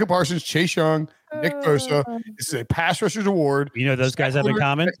 it's Micah Parsons, Chase Young, Nick Bosa. This is a pass rushers award. You know those guys have in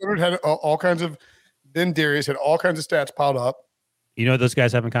common? Had all kinds of. Then Darius had all kinds of stats piled up. You know what those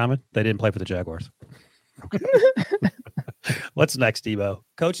guys have in common? They didn't play for the Jaguars. What's next, Debo?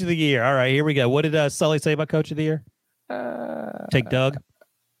 Coach of the year. All right, here we go. What did Sully say about Coach of the year? Take Doug.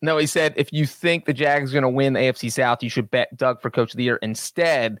 No, he said if you think the Jags are going to win the AFC South, you should bet Doug for Coach of the Year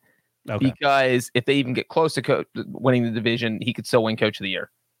instead. Okay. Because if they even get close to winning the division, he could still win Coach of the Year.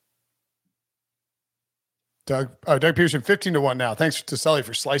 Doug Peterson, 15-1 now. Thanks to Sully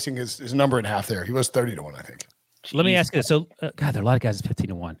for slicing his number in half there. He was 30-1, I think. Let me ask you this. So, God, there are a lot of guys at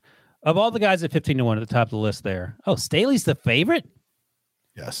 15-1. Of all the guys at 15-1 at the top of the list there, Staley's the favorite?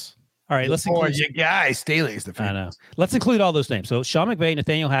 Yes. All right, let's include your guy. Staley's the favorite. I know. Let's include all those names. So, Sean McVay,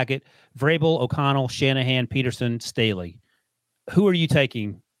 Nathaniel Hackett, Vrabel, O'Connell, Shanahan, Peterson, Staley. Who are you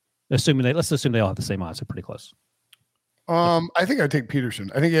taking? Let's assume they all have the same odds. They're pretty close. I think I'd take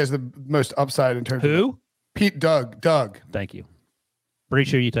Peterson. I think he has the most upside in terms of Doug. Thank you.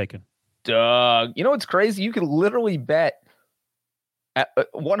 Breach, who are you taking? Doug. You know what's crazy? You can literally bet at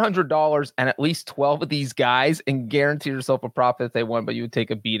 $100 and at least 12 of these guys and guarantee yourself a profit if they won, but you would take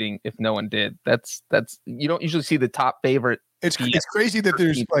a beating if no one did. That's you don't usually see the top favorite. It's crazy that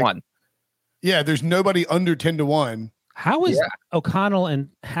there's one. Yeah, there's nobody under 10-1. How is O'Connell and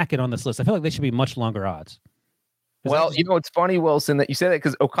Hackett on this list? I feel like they should be much longer odds. Well, you know, it's funny, Wilson, that you say that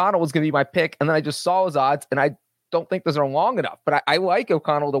because O'Connell was going to be my pick, and then I just saw his odds, and I don't think those are long enough. But I like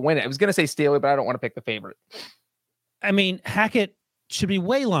O'Connell to win it. I was going to say Staley, but I don't want to pick the favorite. I mean, Hackett should be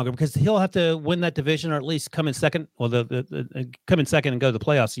way longer because he'll have to win that division or at least come in second. Well, come in second and go to the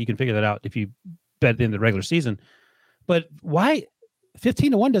playoffs. So you can figure that out if you bet in the regular season. But why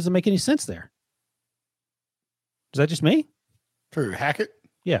 15-1 doesn't make any sense there? Is that just me? For Hackett?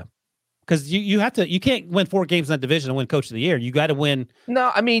 Yeah. Because you can't win 4 games in that division and win Coach of the Year. You got to win.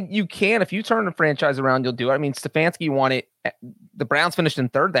 No, I mean, you can. If you turn the franchise around, you'll do it. I mean, Stefanski won it. The Browns finished in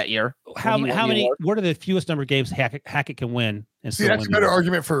 3rd that year. How many? What are the fewest number of games Hackett can win? And see, that's a better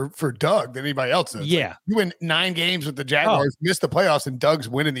argument for Doug than anybody else does. Yeah. You win 9 games with the Jaguars, miss the playoffs, and Doug's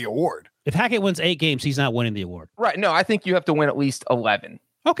winning the award. If Hackett wins 8 games, he's not winning the award. Right. No, I think you have to win at least 11.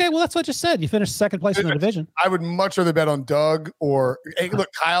 Okay, well, that's what I just said. You finished second place in the division. I would much rather bet on Doug or look.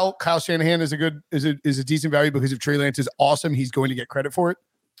 Kyle Shanahan is a decent value because if Trey Lance is awesome, he's going to get credit for it.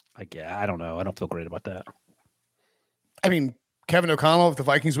 I don't know. I don't feel great about that. I mean, Kevin O'Connell, if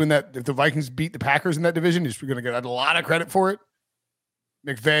the Vikings beat the Packers in that division, he's going to get a lot of credit for it.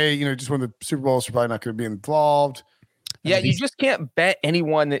 McVay, just won the Super Bowl, so probably not going to be involved. Yeah, you just can't bet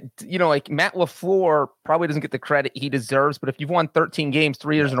anyone that, like Matt LaFleur probably doesn't get the credit he deserves. But if you've won 13 games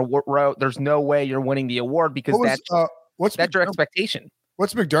 3 years in a row, there's no way you're winning the award because that's your expectation.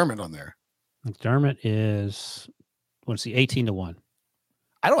 What's McDermott on there? McDermott is, 18-1.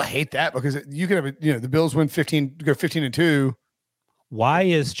 I don't hate that because you can have, the Bills win 15-2. Why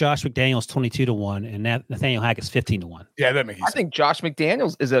is Josh McDaniels 22-1 and Nathaniel Hackett's 15-1? Yeah, that makes sense. I think Josh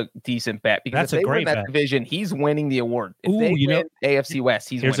McDaniels is a decent bet because that's if they win that division, he's winning the award. If they win AFC West,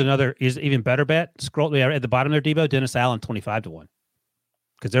 he's winning. Here's an even better bet. Scroll at the bottom there, Debo, Dennis Allen 25-1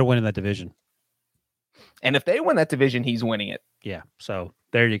 because they're winning that division. And if they win that division, he's winning it. Yeah, so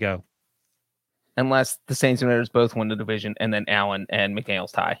there you go. Unless the Saints and Raiders both win the division and then Allen and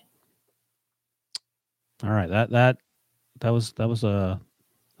McDaniels tie. All right, that was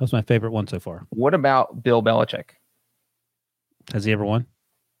my favorite one so far. What about Bill Belichick? Has he ever won?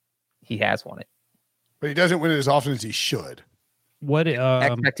 He has won it, but he doesn't win it as often as he should. What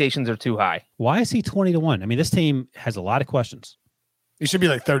expectations are too high? Why is he 20-1? I mean, this team has a lot of questions. He should be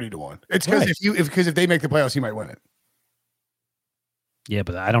like 30-1. It's because if they make the playoffs, he might win it. Yeah,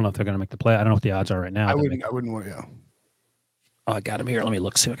 but I don't know if they're going to make the play. I don't know what the odds are right now. I wouldn't want to. Oh, I got him here. Let me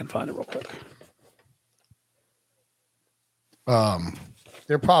look, see if I can find it real quick.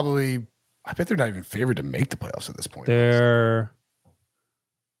 They're probably, I bet they're not even favored to make the playoffs at this point. They're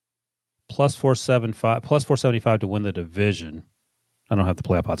plus 475 to win the division. I don't have the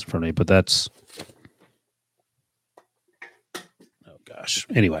playoff odds in front of me, but that's, oh gosh.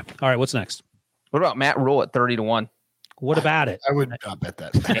 Anyway. All right. What's next? What about Matt Rule at 30-1? What about it? I would not bet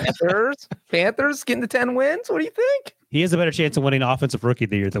that. Panthers getting to 10 wins. What do you think? He has a better chance of winning Offensive Rookie of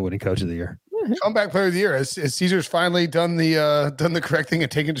the Year than winning Coach of the Year. Comeback Player of the Year. Has Caesars finally done the correct thing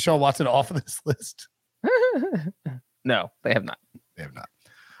and taken Deshaun Watson off of this list? No, they have not. They have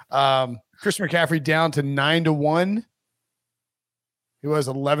not. Christian McCaffrey down to 9-1. He was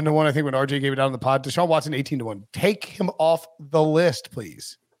 11-1, I think, when RJ gave it out on the pod. Deshaun Watson, 18-1. Take him off the list,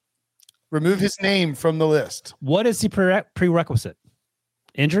 please. Remove his name from the list. What is the prerequisite?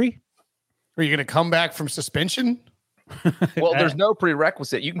 Injury? Are you going to come back from suspension? Well, there's no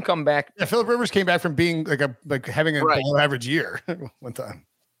prerequisite. You can come back. Yeah, Phillip Rivers came back from being like having a below average year one time.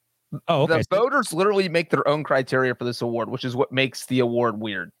 Oh, okay. The voters literally make their own criteria for this award, which is what makes the award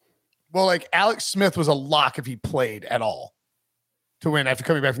weird. Well, like Alex Smith was a lock if he played at all to win after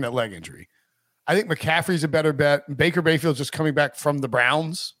coming back from that leg injury. I think McCaffrey's a better bet. Baker Mayfield's just coming back from the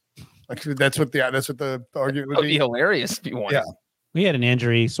Browns. Like that's what the argument would be. Hilarious if you want. Yeah. We had an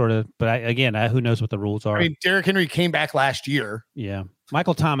injury, sort of, but who knows what the rules are? I mean, Derrick Henry came back last year. Yeah,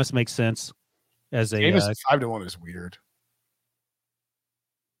 Michael Thomas makes sense as a 5-1 is weird.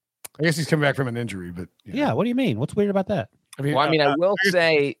 I guess he's coming back from an injury, but yeah. What do you mean? What's weird about that? I will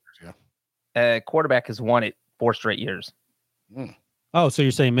say, quarterback has won it 4 straight years. Oh, so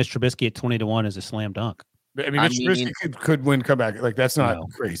you're saying Mitch Trubisky at 20-1 is a slam dunk? I mean, Mitch Trubisky could win comeback. Like that's not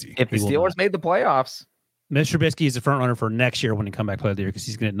crazy. If the Steelers made the playoffs. Mitch Trubisky is the front runner for next year when he comeback player of the year because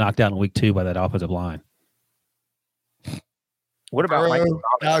he's going to get knocked out in week 2 by that offensive line. What about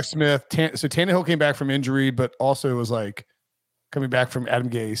Alex Smith? So Tannehill came back from injury, but also was like coming back from Adam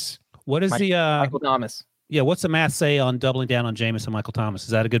Gase. What is Michael Thomas? Yeah, what's the math say on doubling down on Jameis and Michael Thomas? Is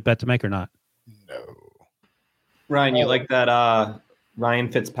that a good bet to make or not? No. Ryan, you like that Ryan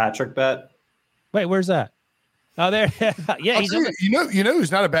Fitzpatrick bet? Wait, where's that? Oh, there. Yeah, you know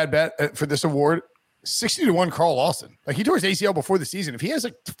who's not a bad bet for this award? 60-1 Carl Lawson. Like he tore his ACL before the season. If he has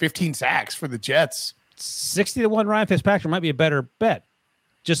like 15 sacks for the Jets, 60-1 Ryan Fitzpatrick might be a better bet.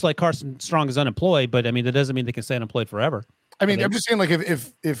 Just like Carson Strong is unemployed, but I mean that doesn't mean they can stay unemployed forever. I mean, I'm just saying, like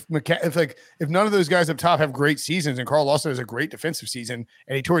if none of those guys up top have great seasons and Carl Lawson has a great defensive season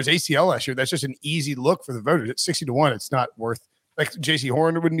and he tore his ACL last year, that's just an easy look for the voters. At 60-1, it's not worth. Like J.C.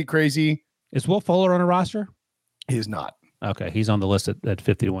 Horn wouldn't be crazy. Is Will Fuller on a roster? He is not. Okay, he's on the list at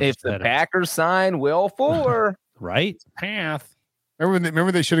 50-1. If the Packers sign Will Fuller, right? Path.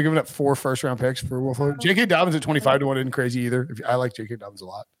 Remember they should have given up 4 first-round picks for Will Fuller. J.K. Dobbins at 25-1 isn't crazy either. I like J.K. Dobbins a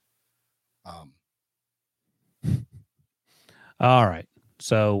lot. All right.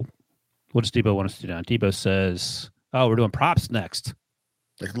 So what does Debo want us to do now? Debo says, "Oh, we're doing props next.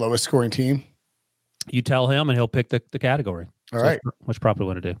 Like lowest scoring team." You tell him, and he'll pick the category. All right. Which prop do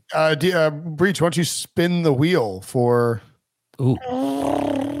we want to do? Breach, why don't you spin the wheel for?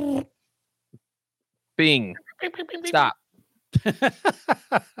 Ooh. Bing. Stop.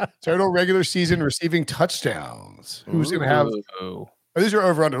 Total regular season receiving touchdowns. Who's going to have? Oh, these are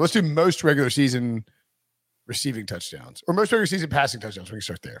over under. Let's do most regular season receiving touchdowns or most regular season passing touchdowns. We can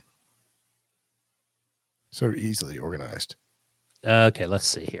start there. So easily organized. Okay, let's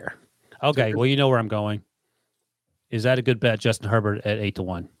see here. Okay, well, you know where I'm going. Is that a good bet, Justin Herbert at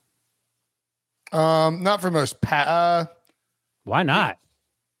 8-1? Not for most. Why not?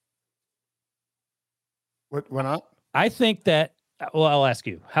 Why not? I think that. Well, I'll ask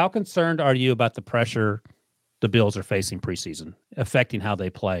you. How concerned are you about the pressure the Bills are facing preseason affecting how they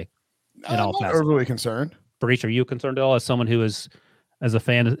play? I'm not overly concerned. Breach, are you concerned at all as someone who is, as a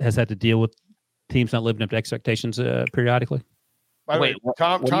fan, has had to deal with teams not living up to expectations periodically? By the way,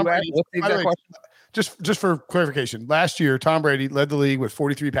 Tom Brady, just for clarification, last year, Tom Brady led the league with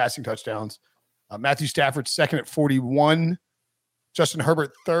 43 passing touchdowns. Matthew Stafford second at 41. Justin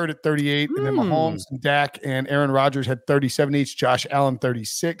Herbert third at 38. And then Mahomes and Dak and Aaron Rodgers had 37 each. Josh Allen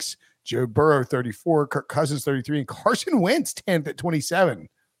 36. Joe Burrow 34. Kirk Cousins 33. And Carson Wentz 10th at 27.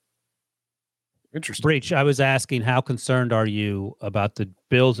 Interesting. Breach, I was asking how concerned are you about the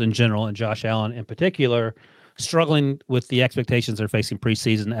Bills in general and Josh Allen in particular struggling with the expectations they're facing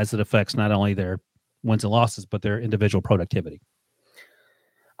preseason as it affects not only their wins and losses, but their individual productivity?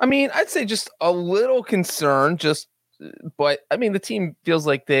 I mean, I'd say just a little concerned, but I mean, the team feels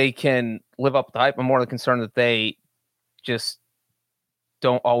like they can live up to the hype. I'm more concerned that they just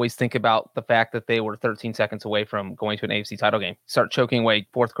don't always think about the fact that they were 13 seconds away from going to an AFC title game, start choking away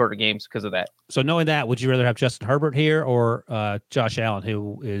fourth quarter games because of that. So knowing that, would you rather have Justin Herbert here or Josh Allen,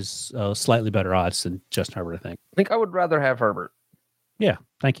 who is slightly better odds than Justin Herbert, I think? I would rather have Herbert. Yeah.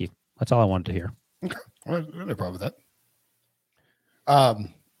 Thank you. That's all I wanted to hear. Okay. Well, no problem with that.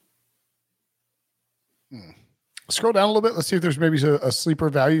 Scroll down a little bit. Let's see if there's maybe a sleeper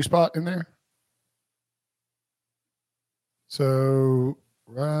value spot in there. So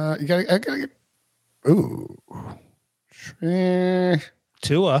you gotta get. Ooh,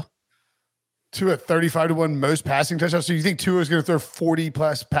 Tua. Tua 35-1 most passing touchdowns. So you think Tua is going to throw 40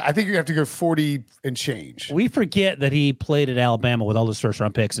 plus? I think you have to go 40 and change. We forget that he played at Alabama with all those first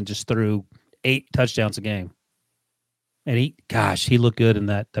round picks and just threw 8 touchdowns a game. And he looked good in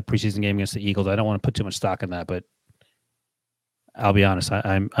that preseason game against the Eagles. I don't want to put too much stock in that, but I'll be honest.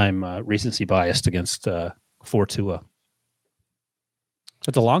 I'm recency biased against for Tua.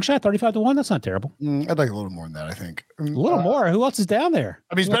 It's a long shot, 35-1. That's not terrible. I'd like a little more than that, I think. A little more. Who else is down there?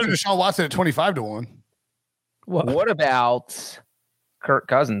 I mean, he's better than Deshaun Watson at 25-1. What about Kirk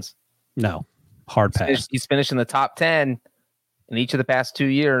Cousins? No. Hard pass. He's finished in the top 10 in each of the past 2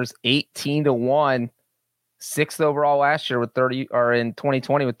 years, 18-1, 6th overall last year with 30, or in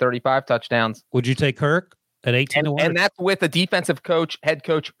 2020 with 35 touchdowns. Would you take Kirk at 18-1? And that's with a defensive head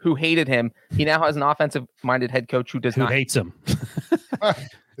coach who hated him. He now has an offensive-minded head coach who hates him.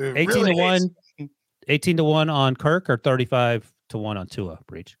 18-1, 18-1 on Kirk or 35-1 on Tua,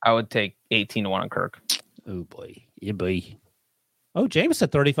 Breach? I would take 18-1 on Kirk. Oh boy. Yeah, boy. Oh, James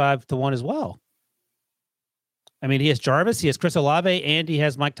said 35-1 as well. I mean, he has Jarvis, he has Chris Olave, and he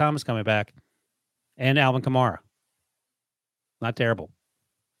has Mike Thomas coming back, and Alvin Kamara. Not terrible.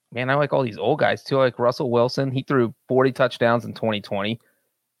 Man, I like all these old guys too. I like Russell Wilson. He threw 40 touchdowns in 2020.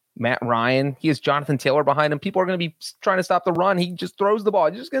 Matt Ryan. He has Jonathan Taylor behind him. People are going to be trying to stop the run. He just throws the ball.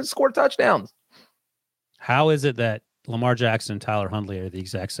 He's just going to score touchdowns. How is it that Lamar Jackson and Tyler Huntley are the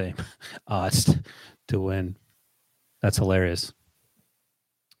exact same odds to win? That's hilarious.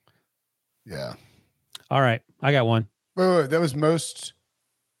 Yeah. All right. I got one. Wait, that was most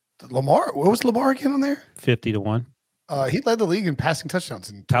Lamar. What was Lamar again on there? 50-1. He led the league in passing touchdowns.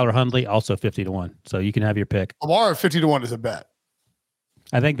 And Tyler Huntley also 50-1. So you can have your pick. Lamar 50-1 is a bet.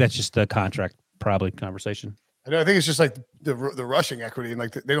 I think that's just the contract probably conversation. I think it's just like the rushing equity, and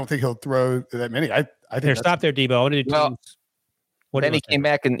like they don't think he'll throw that many. I think here, stop there, Debo. I want to do teams. Then he came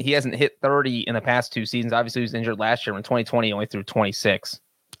back and he hasn't hit 30 in the past 2 seasons. Obviously, he was injured last year. In 2020, he only threw 26.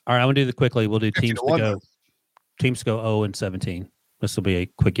 All right, I'm gonna do the quickly. We'll do teams to go. Though. Teams to go 0-17. This will be a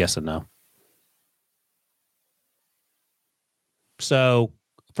quick yes and no. So,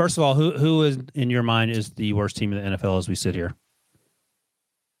 first of all, who is in your mind is the worst team in the NFL as we sit here?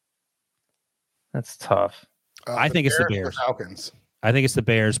 That's tough. I think it's the Bears. Falcons. I think it's the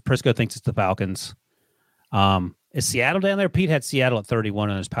Bears. Prisco thinks it's the Falcons. Is Seattle down there? Pete had Seattle at 31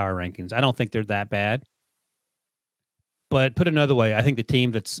 on his power rankings. I don't think they're that bad. But put another way, I think the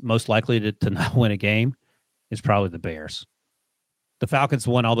team that's most likely to not win a game is probably the Bears. The Falcons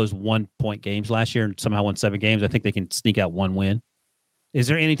won all those 1-point games last year and somehow won 7 games. I think they can sneak out 1 win. Is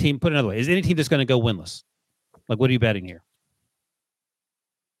there any team, put another way, is any team that's going to go winless? Like, what are you betting here?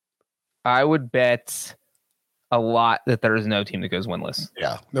 I would bet a lot that there is no team that goes winless.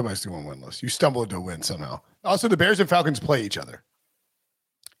 Yeah, nobody's going winless. You stumble into a win somehow. Also, the Bears and Falcons play each other.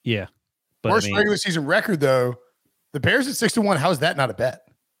 Yeah. But worst regular season record, though, the Bears at 6-1. How is that not a bet?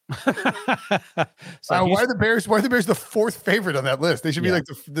 So why are the Bears? Why are the Bears the 4th favorite on that list? They should be like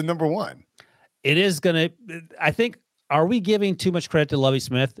the number 1. It is going to. I think. Are we giving too much credit to Lovie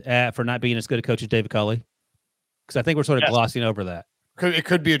Smith for not being as good a coach as David Culley? Because I think we're sort of glossing over that. It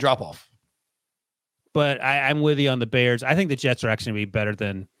could be a drop off. But I'm with you on the Bears. I think the Jets are actually going to be better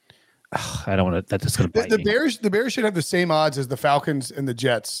than. I don't want to. That's going to bite me. The Bears should have the same odds as the Falcons and the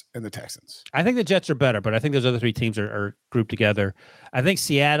Jets and the Texans. I think the Jets are better, but I think those other 3 teams are grouped together. I think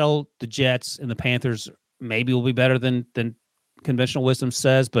Seattle, the Jets, and the Panthers maybe will be better than conventional wisdom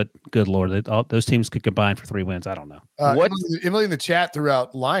says. But good Lord, those teams could combine for 3 wins. I don't know. Emily in the chat threw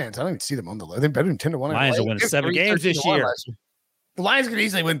out Lions. I don't even see them on the list. They're better than 10-1. Lions are winning 7 games this year. The Lions could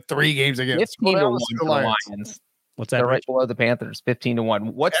easily win 3 games again. 15-1 for the Lions. What's that? They're right below the Panthers,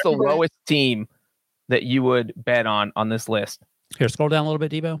 15-1. What's the lowest team that you would bet on this list? Here, scroll down a little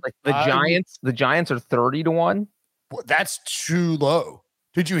bit, Debo. Like the Giants. The Giants are 30-1. Well, that's too low.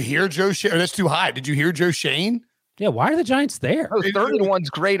 Did you hear Joe Shane? That's too high. Did you hear Joe Shane? Yeah, why are the Giants there? 30-1's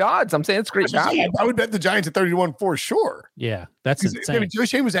great odds. I'm saying it's great value. I would bet the Giants at 30-1 for sure. Yeah, that's insane. I mean, Joe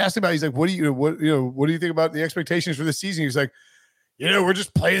Shane was asked about. He's like, "What do you think about the expectations for this season?" He's like, we're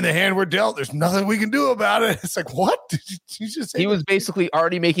just playing the hand we're dealt. There's nothing we can do about it. It's like, what? Did you just say? He was basically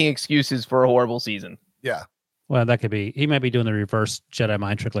already making excuses for a horrible season. Yeah. Well, that could be. He might be doing the reverse Jedi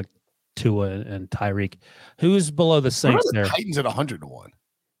mind trick like Tua and Tyreek. Who's below the Saints there? Titans at 100-1.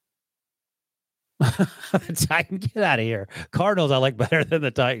 The Titans, get out of here. Cardinals, I like better than the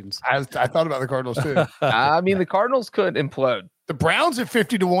Titans. I thought about the Cardinals too. I mean, the Cardinals could implode. The Browns at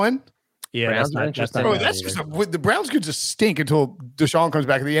 50-1. Yeah, Browns that's not bro, that's just the Browns could just stink until Deshaun comes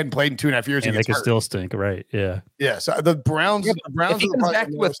back. They hadn't played in 2.5 years, and they could still stink, right? Yeah, yeah. So the Browns, if he comes back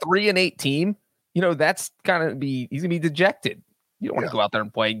to a 3-8 team, that's kind of he's gonna be dejected. You don't want to go out there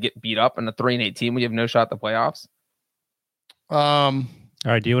and play and get beat up in a 3-8 team when you have no shot at the playoffs. All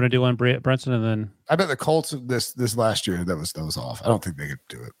right. Do you want to do one, Brinson, and then I bet the Colts this last year that was off. I don't think they could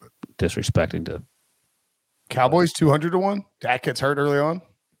do it. But disrespecting to Cowboys 200-1. Dak gets hurt early on.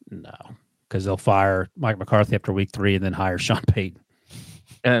 No, because they'll fire Mike McCarthy after week 3 and then hire Sean Payton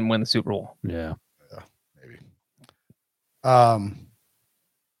and win the Super Bowl. Yeah, maybe.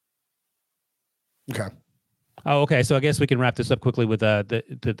 Okay. Oh, okay. So I guess we can wrap this up quickly with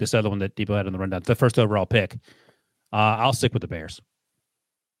this other one that Debo had on the rundown. The first overall pick. I'll stick with the Bears.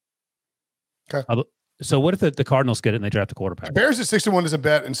 Okay. So what if the Cardinals get it and they draft a quarterback? The Bears at 6-1 is a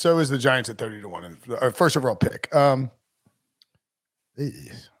bet, and so is the Giants at 30-1. First overall pick.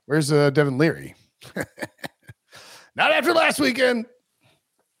 Where's Devin Leary? Not after last weekend.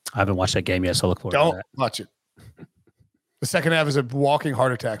 I haven't watched that game yet, so look forward to that. Don't watch it. The second half is a walking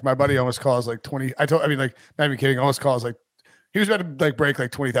heart attack. My buddy almost caused like 20. Not even kidding. Almost caused like he was about to like break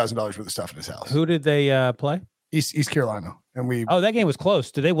like $20,000 worth of stuff in his house. Who did they play? East Carolina, and that game was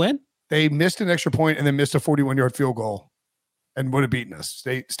close. Did they win? They missed an extra point and then missed a 41-yard field goal, and would have beaten us.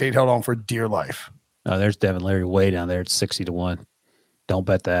 State held on for dear life. Oh, there's Devin Leary way down there. It's 60-1. Don't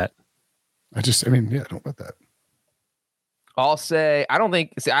bet that. Don't bet that. I'll say I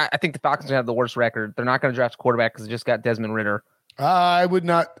think the Falcons have the worst record. They're not going to draft a quarterback because they just got Desmond Ridder. I would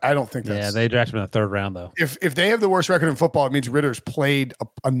not. I don't think that's. Yeah, they drafted him in the 3rd round though. If they have the worst record in football, it means Ritter's played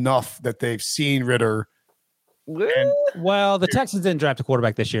enough that they've seen Ridder. Well, the Texans didn't draft a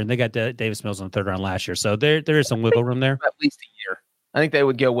quarterback this year, and they got Davis Mills in the 3rd round last year, so there is some wiggle room there. At least a year. I think they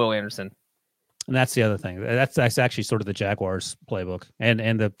would go Will Anderson. And that's the other thing. That's actually sort of the Jaguars playbook and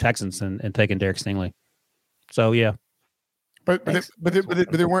the Texans and taking Derek Stingley. So yeah. But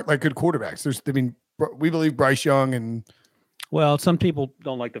there weren't like good quarterbacks. We believe Bryce Young and. Well, some people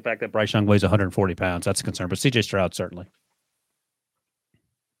don't like the fact that Bryce Young weighs 140 pounds. That's a concern. But CJ Stroud certainly.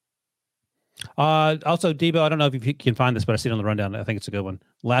 Also, Debo, I don't know if you can find this, but I see it on the rundown. I think it's a good one.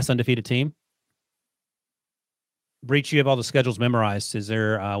 Last undefeated team. Breach, you have all the schedules memorized. Is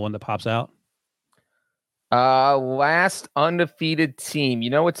there one that pops out? Last undefeated team. You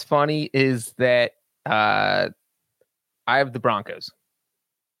know what's funny is that I have the Broncos.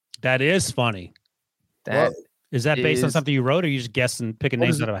 That is funny. Is that based on something you wrote, or you just guessing, picking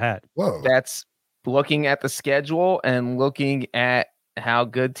names out of a hat? Whoa. That's looking at the schedule and looking at how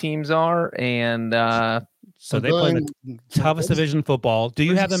good teams are, and so they play the toughest division football. Do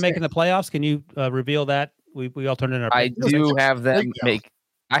you have them making the playoffs? Can you reveal that? We all turned in our. I do have them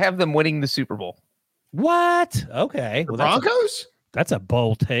I have them winning the Super Bowl. What? Okay, the Broncos. That's a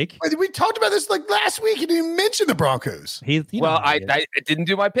bold take. We talked about this like last week. You didn't mention the Broncos. I didn't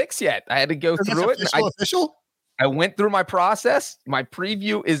do my picks yet. I had to go through it. Official? I went through my process. My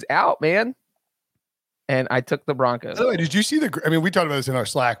preview is out, man. And I took the Broncos. By the way, did you see we talked about this in our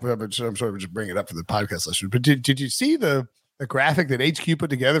Slack, but I'm sorry, we'll just bring it up for the podcast listeners. But did you see the graphic that HQ put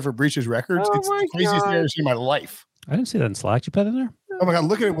together for Breach's records? It's the craziest thing I've ever seen in my life. I didn't see that in Slack. You put it in there? Oh my God,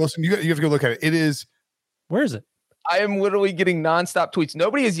 look at it, Wilson. You have to go look at it. It is. Where is it? I am literally getting nonstop tweets.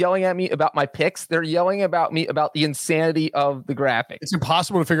 Nobody is yelling at me about my picks. They're yelling about me about the insanity of the graphic. It's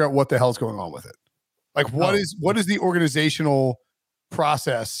impossible to figure out what the hell's going on with it. Like, what is the organizational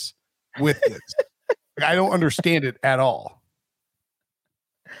process with this? I don't understand it at all.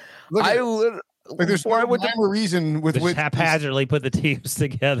 There's no rhyme or reason with which haphazardly put the teams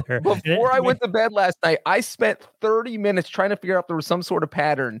together. Before I went to bed last night, I spent 30 minutes trying to figure out if there was some sort of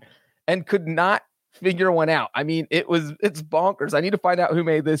pattern and could not figure one out. I mean, it's bonkers. I need to find out who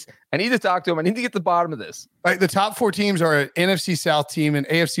made this. I need to talk to him. I need to get to the bottom of this. Right, the top 4 teams are an NFC South team, an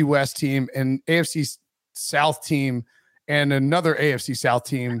AFC West team, an AFC South team, and another AFC South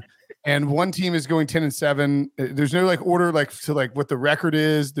team. And one team is going 10-7. There's no order to what the record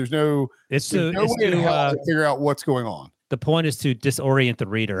is. There's no way to figure out what's going on. The point is to disorient the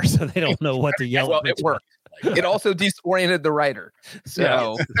reader so they don't know what to yell. Well, it worked. It also disoriented the writer.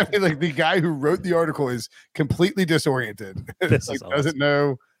 So the guy who wrote the article is completely disoriented. Doesn't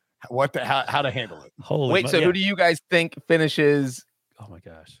know how to handle it. Who do you guys think finishes? Oh my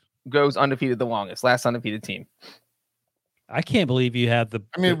gosh, goes undefeated the longest? Last undefeated team. I can't believe you have the.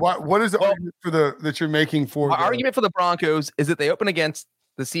 What is the argument for that you're making for? The argument for the Broncos is that they open against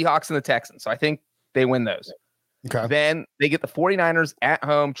the Seahawks and the Texans, so I think they win those. Okay. Then they get the 49ers at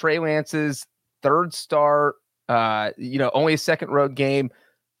home. Trey Lance's third start. Only a second road game.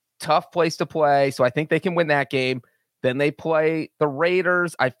 Tough place to play, so I think they can win that game. Then they play the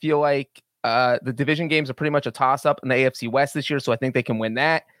Raiders. I feel like the division games are pretty much a toss-up in the AFC West this year, so I think they can win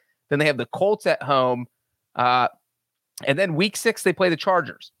that. Then they have the Colts at home. And then week 6, they play the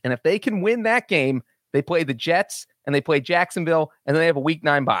Chargers. And if they can win that game, they play the Jets, and they play Jacksonville, and then they have a week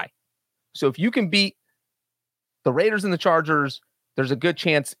 9 bye. So if you can beat the Raiders and the Chargers, there's a good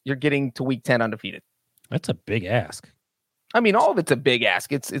chance you're getting to week 10 undefeated. That's a big ask. I mean, all of it's a big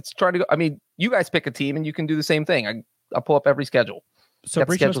ask. It's trying to go. I mean, you guys pick a team and you can do the same thing. I'll pull up every schedule. So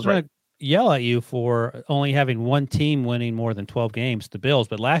Breach was going to yell at you for only having one team winning more than 12 games, the Bills,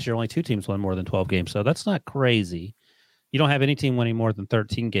 but last year only 2 teams won more than 12 games. So that's not crazy. You don't have any team winning more than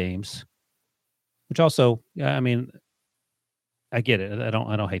 13 games, which also, I mean, I get it. I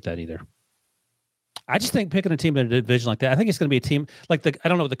don't hate that either. I just think picking a team in a division like that, I think it's going to be a team like I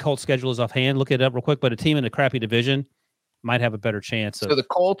don't know what the Colts schedule is offhand. Look it up real quick, but a team in a crappy division might have a better chance. So the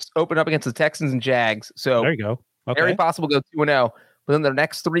Colts open up against the Texans and Jags. So there you go. Okay. Very possible to go 2-0. But then their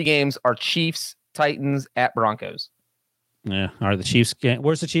next 3 games are Chiefs, Titans, at Broncos. Yeah. All right. The Chiefs game.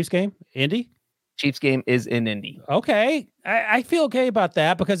 Where's the Chiefs game? Indy? Chiefs game is in Indy. Okay. I feel okay about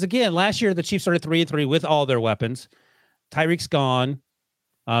that because, again, last year the Chiefs started 3-3 with all their weapons. Tyreek's gone.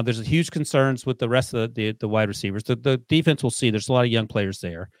 There's a huge concerns with the rest of the wide receivers. The defense, we'll see. There's a lot of young players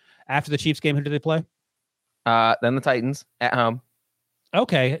there. After the Chiefs game, who do they play? Then the Titans at home.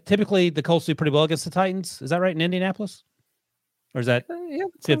 Okay. Typically, the Colts do pretty well against the Titans. Is that right in Indianapolis? Or is that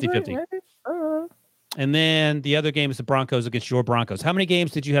 50-50? And then the other game is the Broncos against your Broncos. How many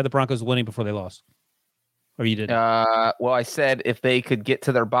games did you have the Broncos winning before they lost? Or you didn't? Well, I said if they could get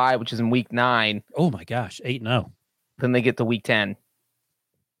to their bye, which is in week 9. Oh, my gosh. 8-0. Then they get to week 10.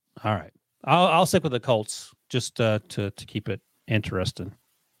 All right. I'll stick with the Colts just to keep it interesting.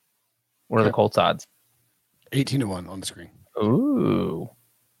 What are the Colts odds? 18-1 on the screen. Ooh.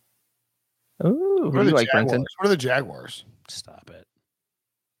 Who What are do you the like, Jaguars? Brenton? What are the Jaguars? Stop it.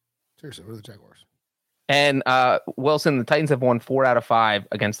 Seriously, what are the Jaguars? And Wilson, the Titans have won 4 out of 5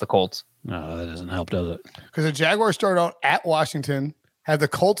 against the Colts. No, that doesn't help, does it? Because the Jaguars started out at Washington, had the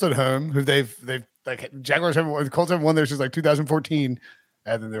Colts at home, who they've like Jaguars haven't won. The Colts haven't won there since like 2014,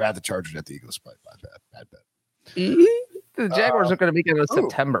 and then they're at the Chargers at the Eagles. Bad bet. The Jaguars are going to make it in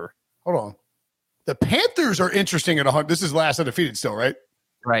September. Hold on. The Panthers are interesting at 100. This is last undefeated still, right?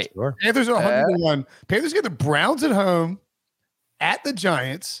 Right. Sure. Panthers are 101. Panthers get the Browns at home, at the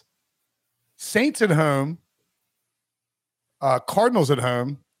Giants, Saints at home, Cardinals at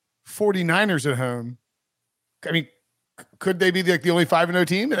home, 49ers at home. I mean, could they be the only 5-0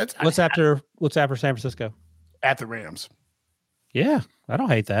 team? That's What's after San Francisco? at the Rams. Yeah, I don't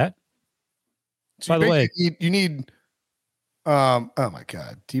hate that. So By the way, you need oh my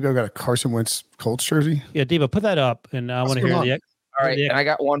God, Debo got a Carson Wentz Colts jersey. yeah, Debo, put that up, and I want to hear the. All right, and I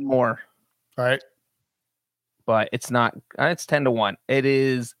got one more, All right, but it's not. It's 10-1. It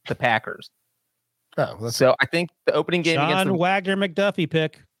is the Packers. oh, well, So I think the opening game against John Wagner McDuffie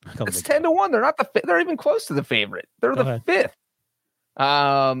pick. it's 10-1. They're not they're even close to the favorite. They're Go the ahead.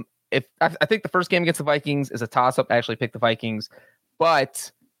 5th. If I think the first game against the Vikings is a toss-up. I actually picked the Vikings,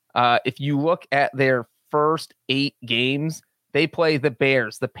 but if you look at their first 8 games, they play the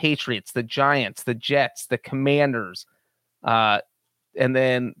Bears, the Patriots, the Giants, the Jets, the Commanders, and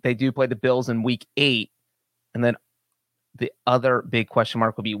then they do play the Bills in week 8, and then the other big question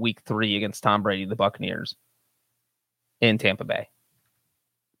mark will be week 3 against Tom Brady, the Buccaneers in Tampa Bay.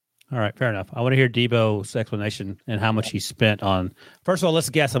 All right, fair enough. I want to hear Debo's explanation and how much he spent on. First of all, let's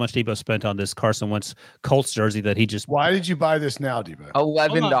guess how much Debo spent on this Carson Wentz Colts jersey that he just. why did you buy this now, Debo?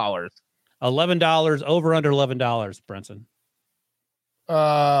 $11. $11 over under $11, Brenson.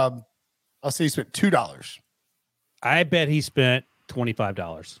 I'll say he spent $2. I bet he spent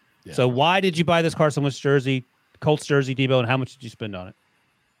 $25. Yeah. So why did you buy this Carson Wentz jersey, Colts jersey, Debo, and how much did you spend on it?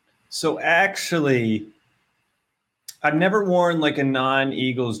 So actually, I've never worn like a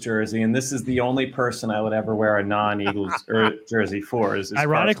non-Eagles jersey, and this is the only person I would ever wear a non-Eagles jersey for. Is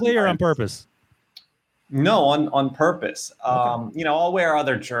Ironically or on purpose? No, on purpose. Okay. I'll wear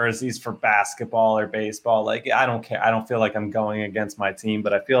other jerseys for basketball or baseball. Like, I don't care. I don't feel like I'm going against my team,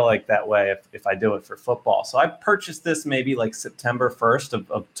 but I feel like that way if I do it for football. So I purchased this maybe like September 1st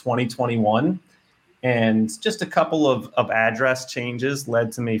of 2021. And just a couple of address changes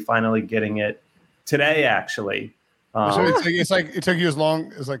led to me finally getting it today, actually. So it's like it took you as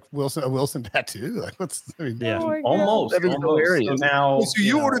long as like a Wilson tattoo. Like almost. So now, so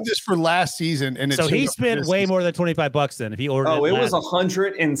you ordered this for last season, and so he spent way more than $25 then. If he ordered, it was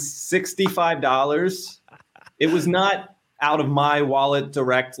 $165. It was not out of my wallet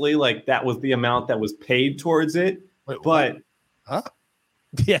directly. Like that was the amount that was paid towards it. Wait, but huh?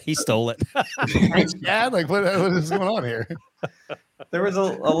 Yeah, he stole it. Yeah, like what is going on here? There was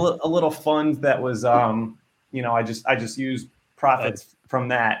a little fund that was I just used profits from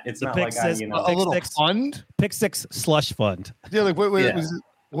that. It's not like a little fund, Pick Six slush fund. Yeah, like wait, yeah.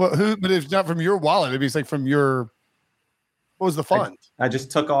 Who? But it's not from your wallet. Maybe it's like from your What was the fund? I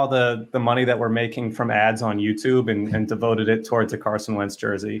just took all the money that we're making from ads on YouTube and devoted it towards a Carson Wentz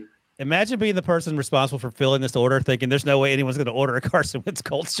jersey. Imagine being the person responsible for filling this order, thinking there's no way anyone's going to order a Carson Wentz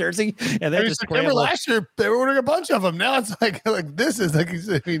Colts jersey, and they just remember last year they were ordering a bunch of them. Now it's like this is like,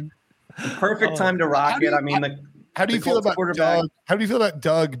 I mean, the perfect time to rock it. I mean, how do you feel about Doug? How do you feel about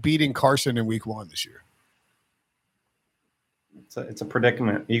Doug beating Carson in Week 1 this year? It's a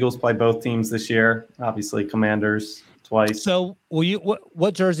predicament. Eagles play both teams this year. Obviously, Commanders twice. So, will you?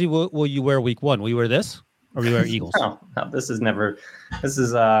 What jersey will you wear Week 1? Will you wear this, or will you wear Eagles? No, this is never. This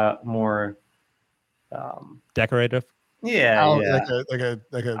is more decorative. Yeah, like a.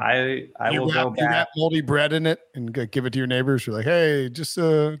 I will go back. You wrap moldy bread in it and give it to your neighbors. You're like, hey, just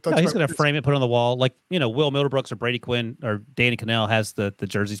no, he's going to frame it, put it on the wall, like Will Middlebrooks or Brady Quinn or Danny Cannell has the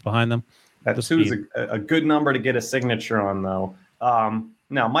jerseys behind them. That 2 is a good number to get a signature on, though.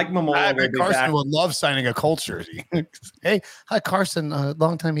 Now, Mike Mamula will be Carson back. would love signing a Colts jersey. Hey, hi, Carson,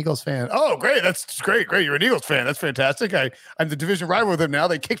 longtime Eagles fan. Oh, great. That's great. You're an Eagles fan. That's fantastic. I'm the division rival with them now.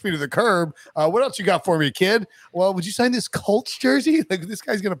 They kicked me to the curb. What else you got for me, kid? Well, would you sign this Colts jersey? Like, this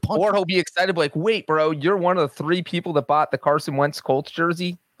guy's going to punch. Or he'll be excited, like, wait, bro, you're one of the 3 people that bought the Carson Wentz Colts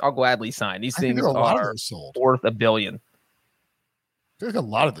jersey. I'll gladly sign. These things are worth $1 billion. I feel like a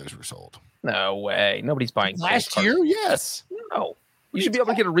lot of those were sold. No way. Nobody's buying last year. Yes. No. You should be able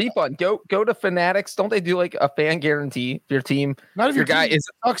to get a refund. Go to Fanatics. Don't they do like a fan guarantee if your team? Not if your guy is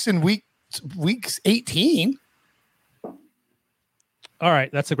sucks in weeks 18. All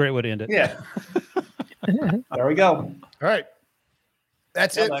right, that's a great way to end it. Yeah. There we go. All right.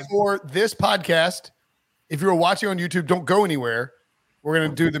 That's it for this podcast. If you're watching on YouTube, don't go anywhere. We're going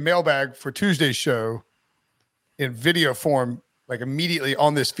to do the mailbag for Tuesday's show in video form, like immediately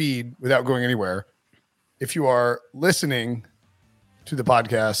on this feed without going anywhere. If you are listening to the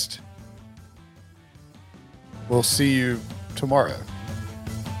podcast, we'll see you tomorrow.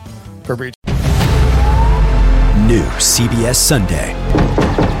 New CBS Sunday.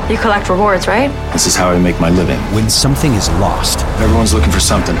 You collect rewards, right? This is how I make my living. When something is lost, everyone's looking for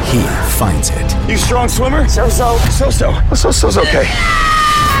something. He finds it. You strong swimmer? So-so. So-so's okay.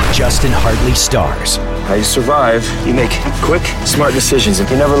 Justin Hartley stars. How you survive, you make quick, smart decisions, and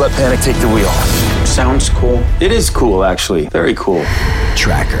you never let panic take the wheel. Sounds cool. It is cool, actually. Very cool.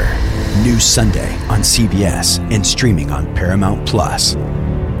 Tracker. New Sunday on CBS and streaming on Paramount Plus.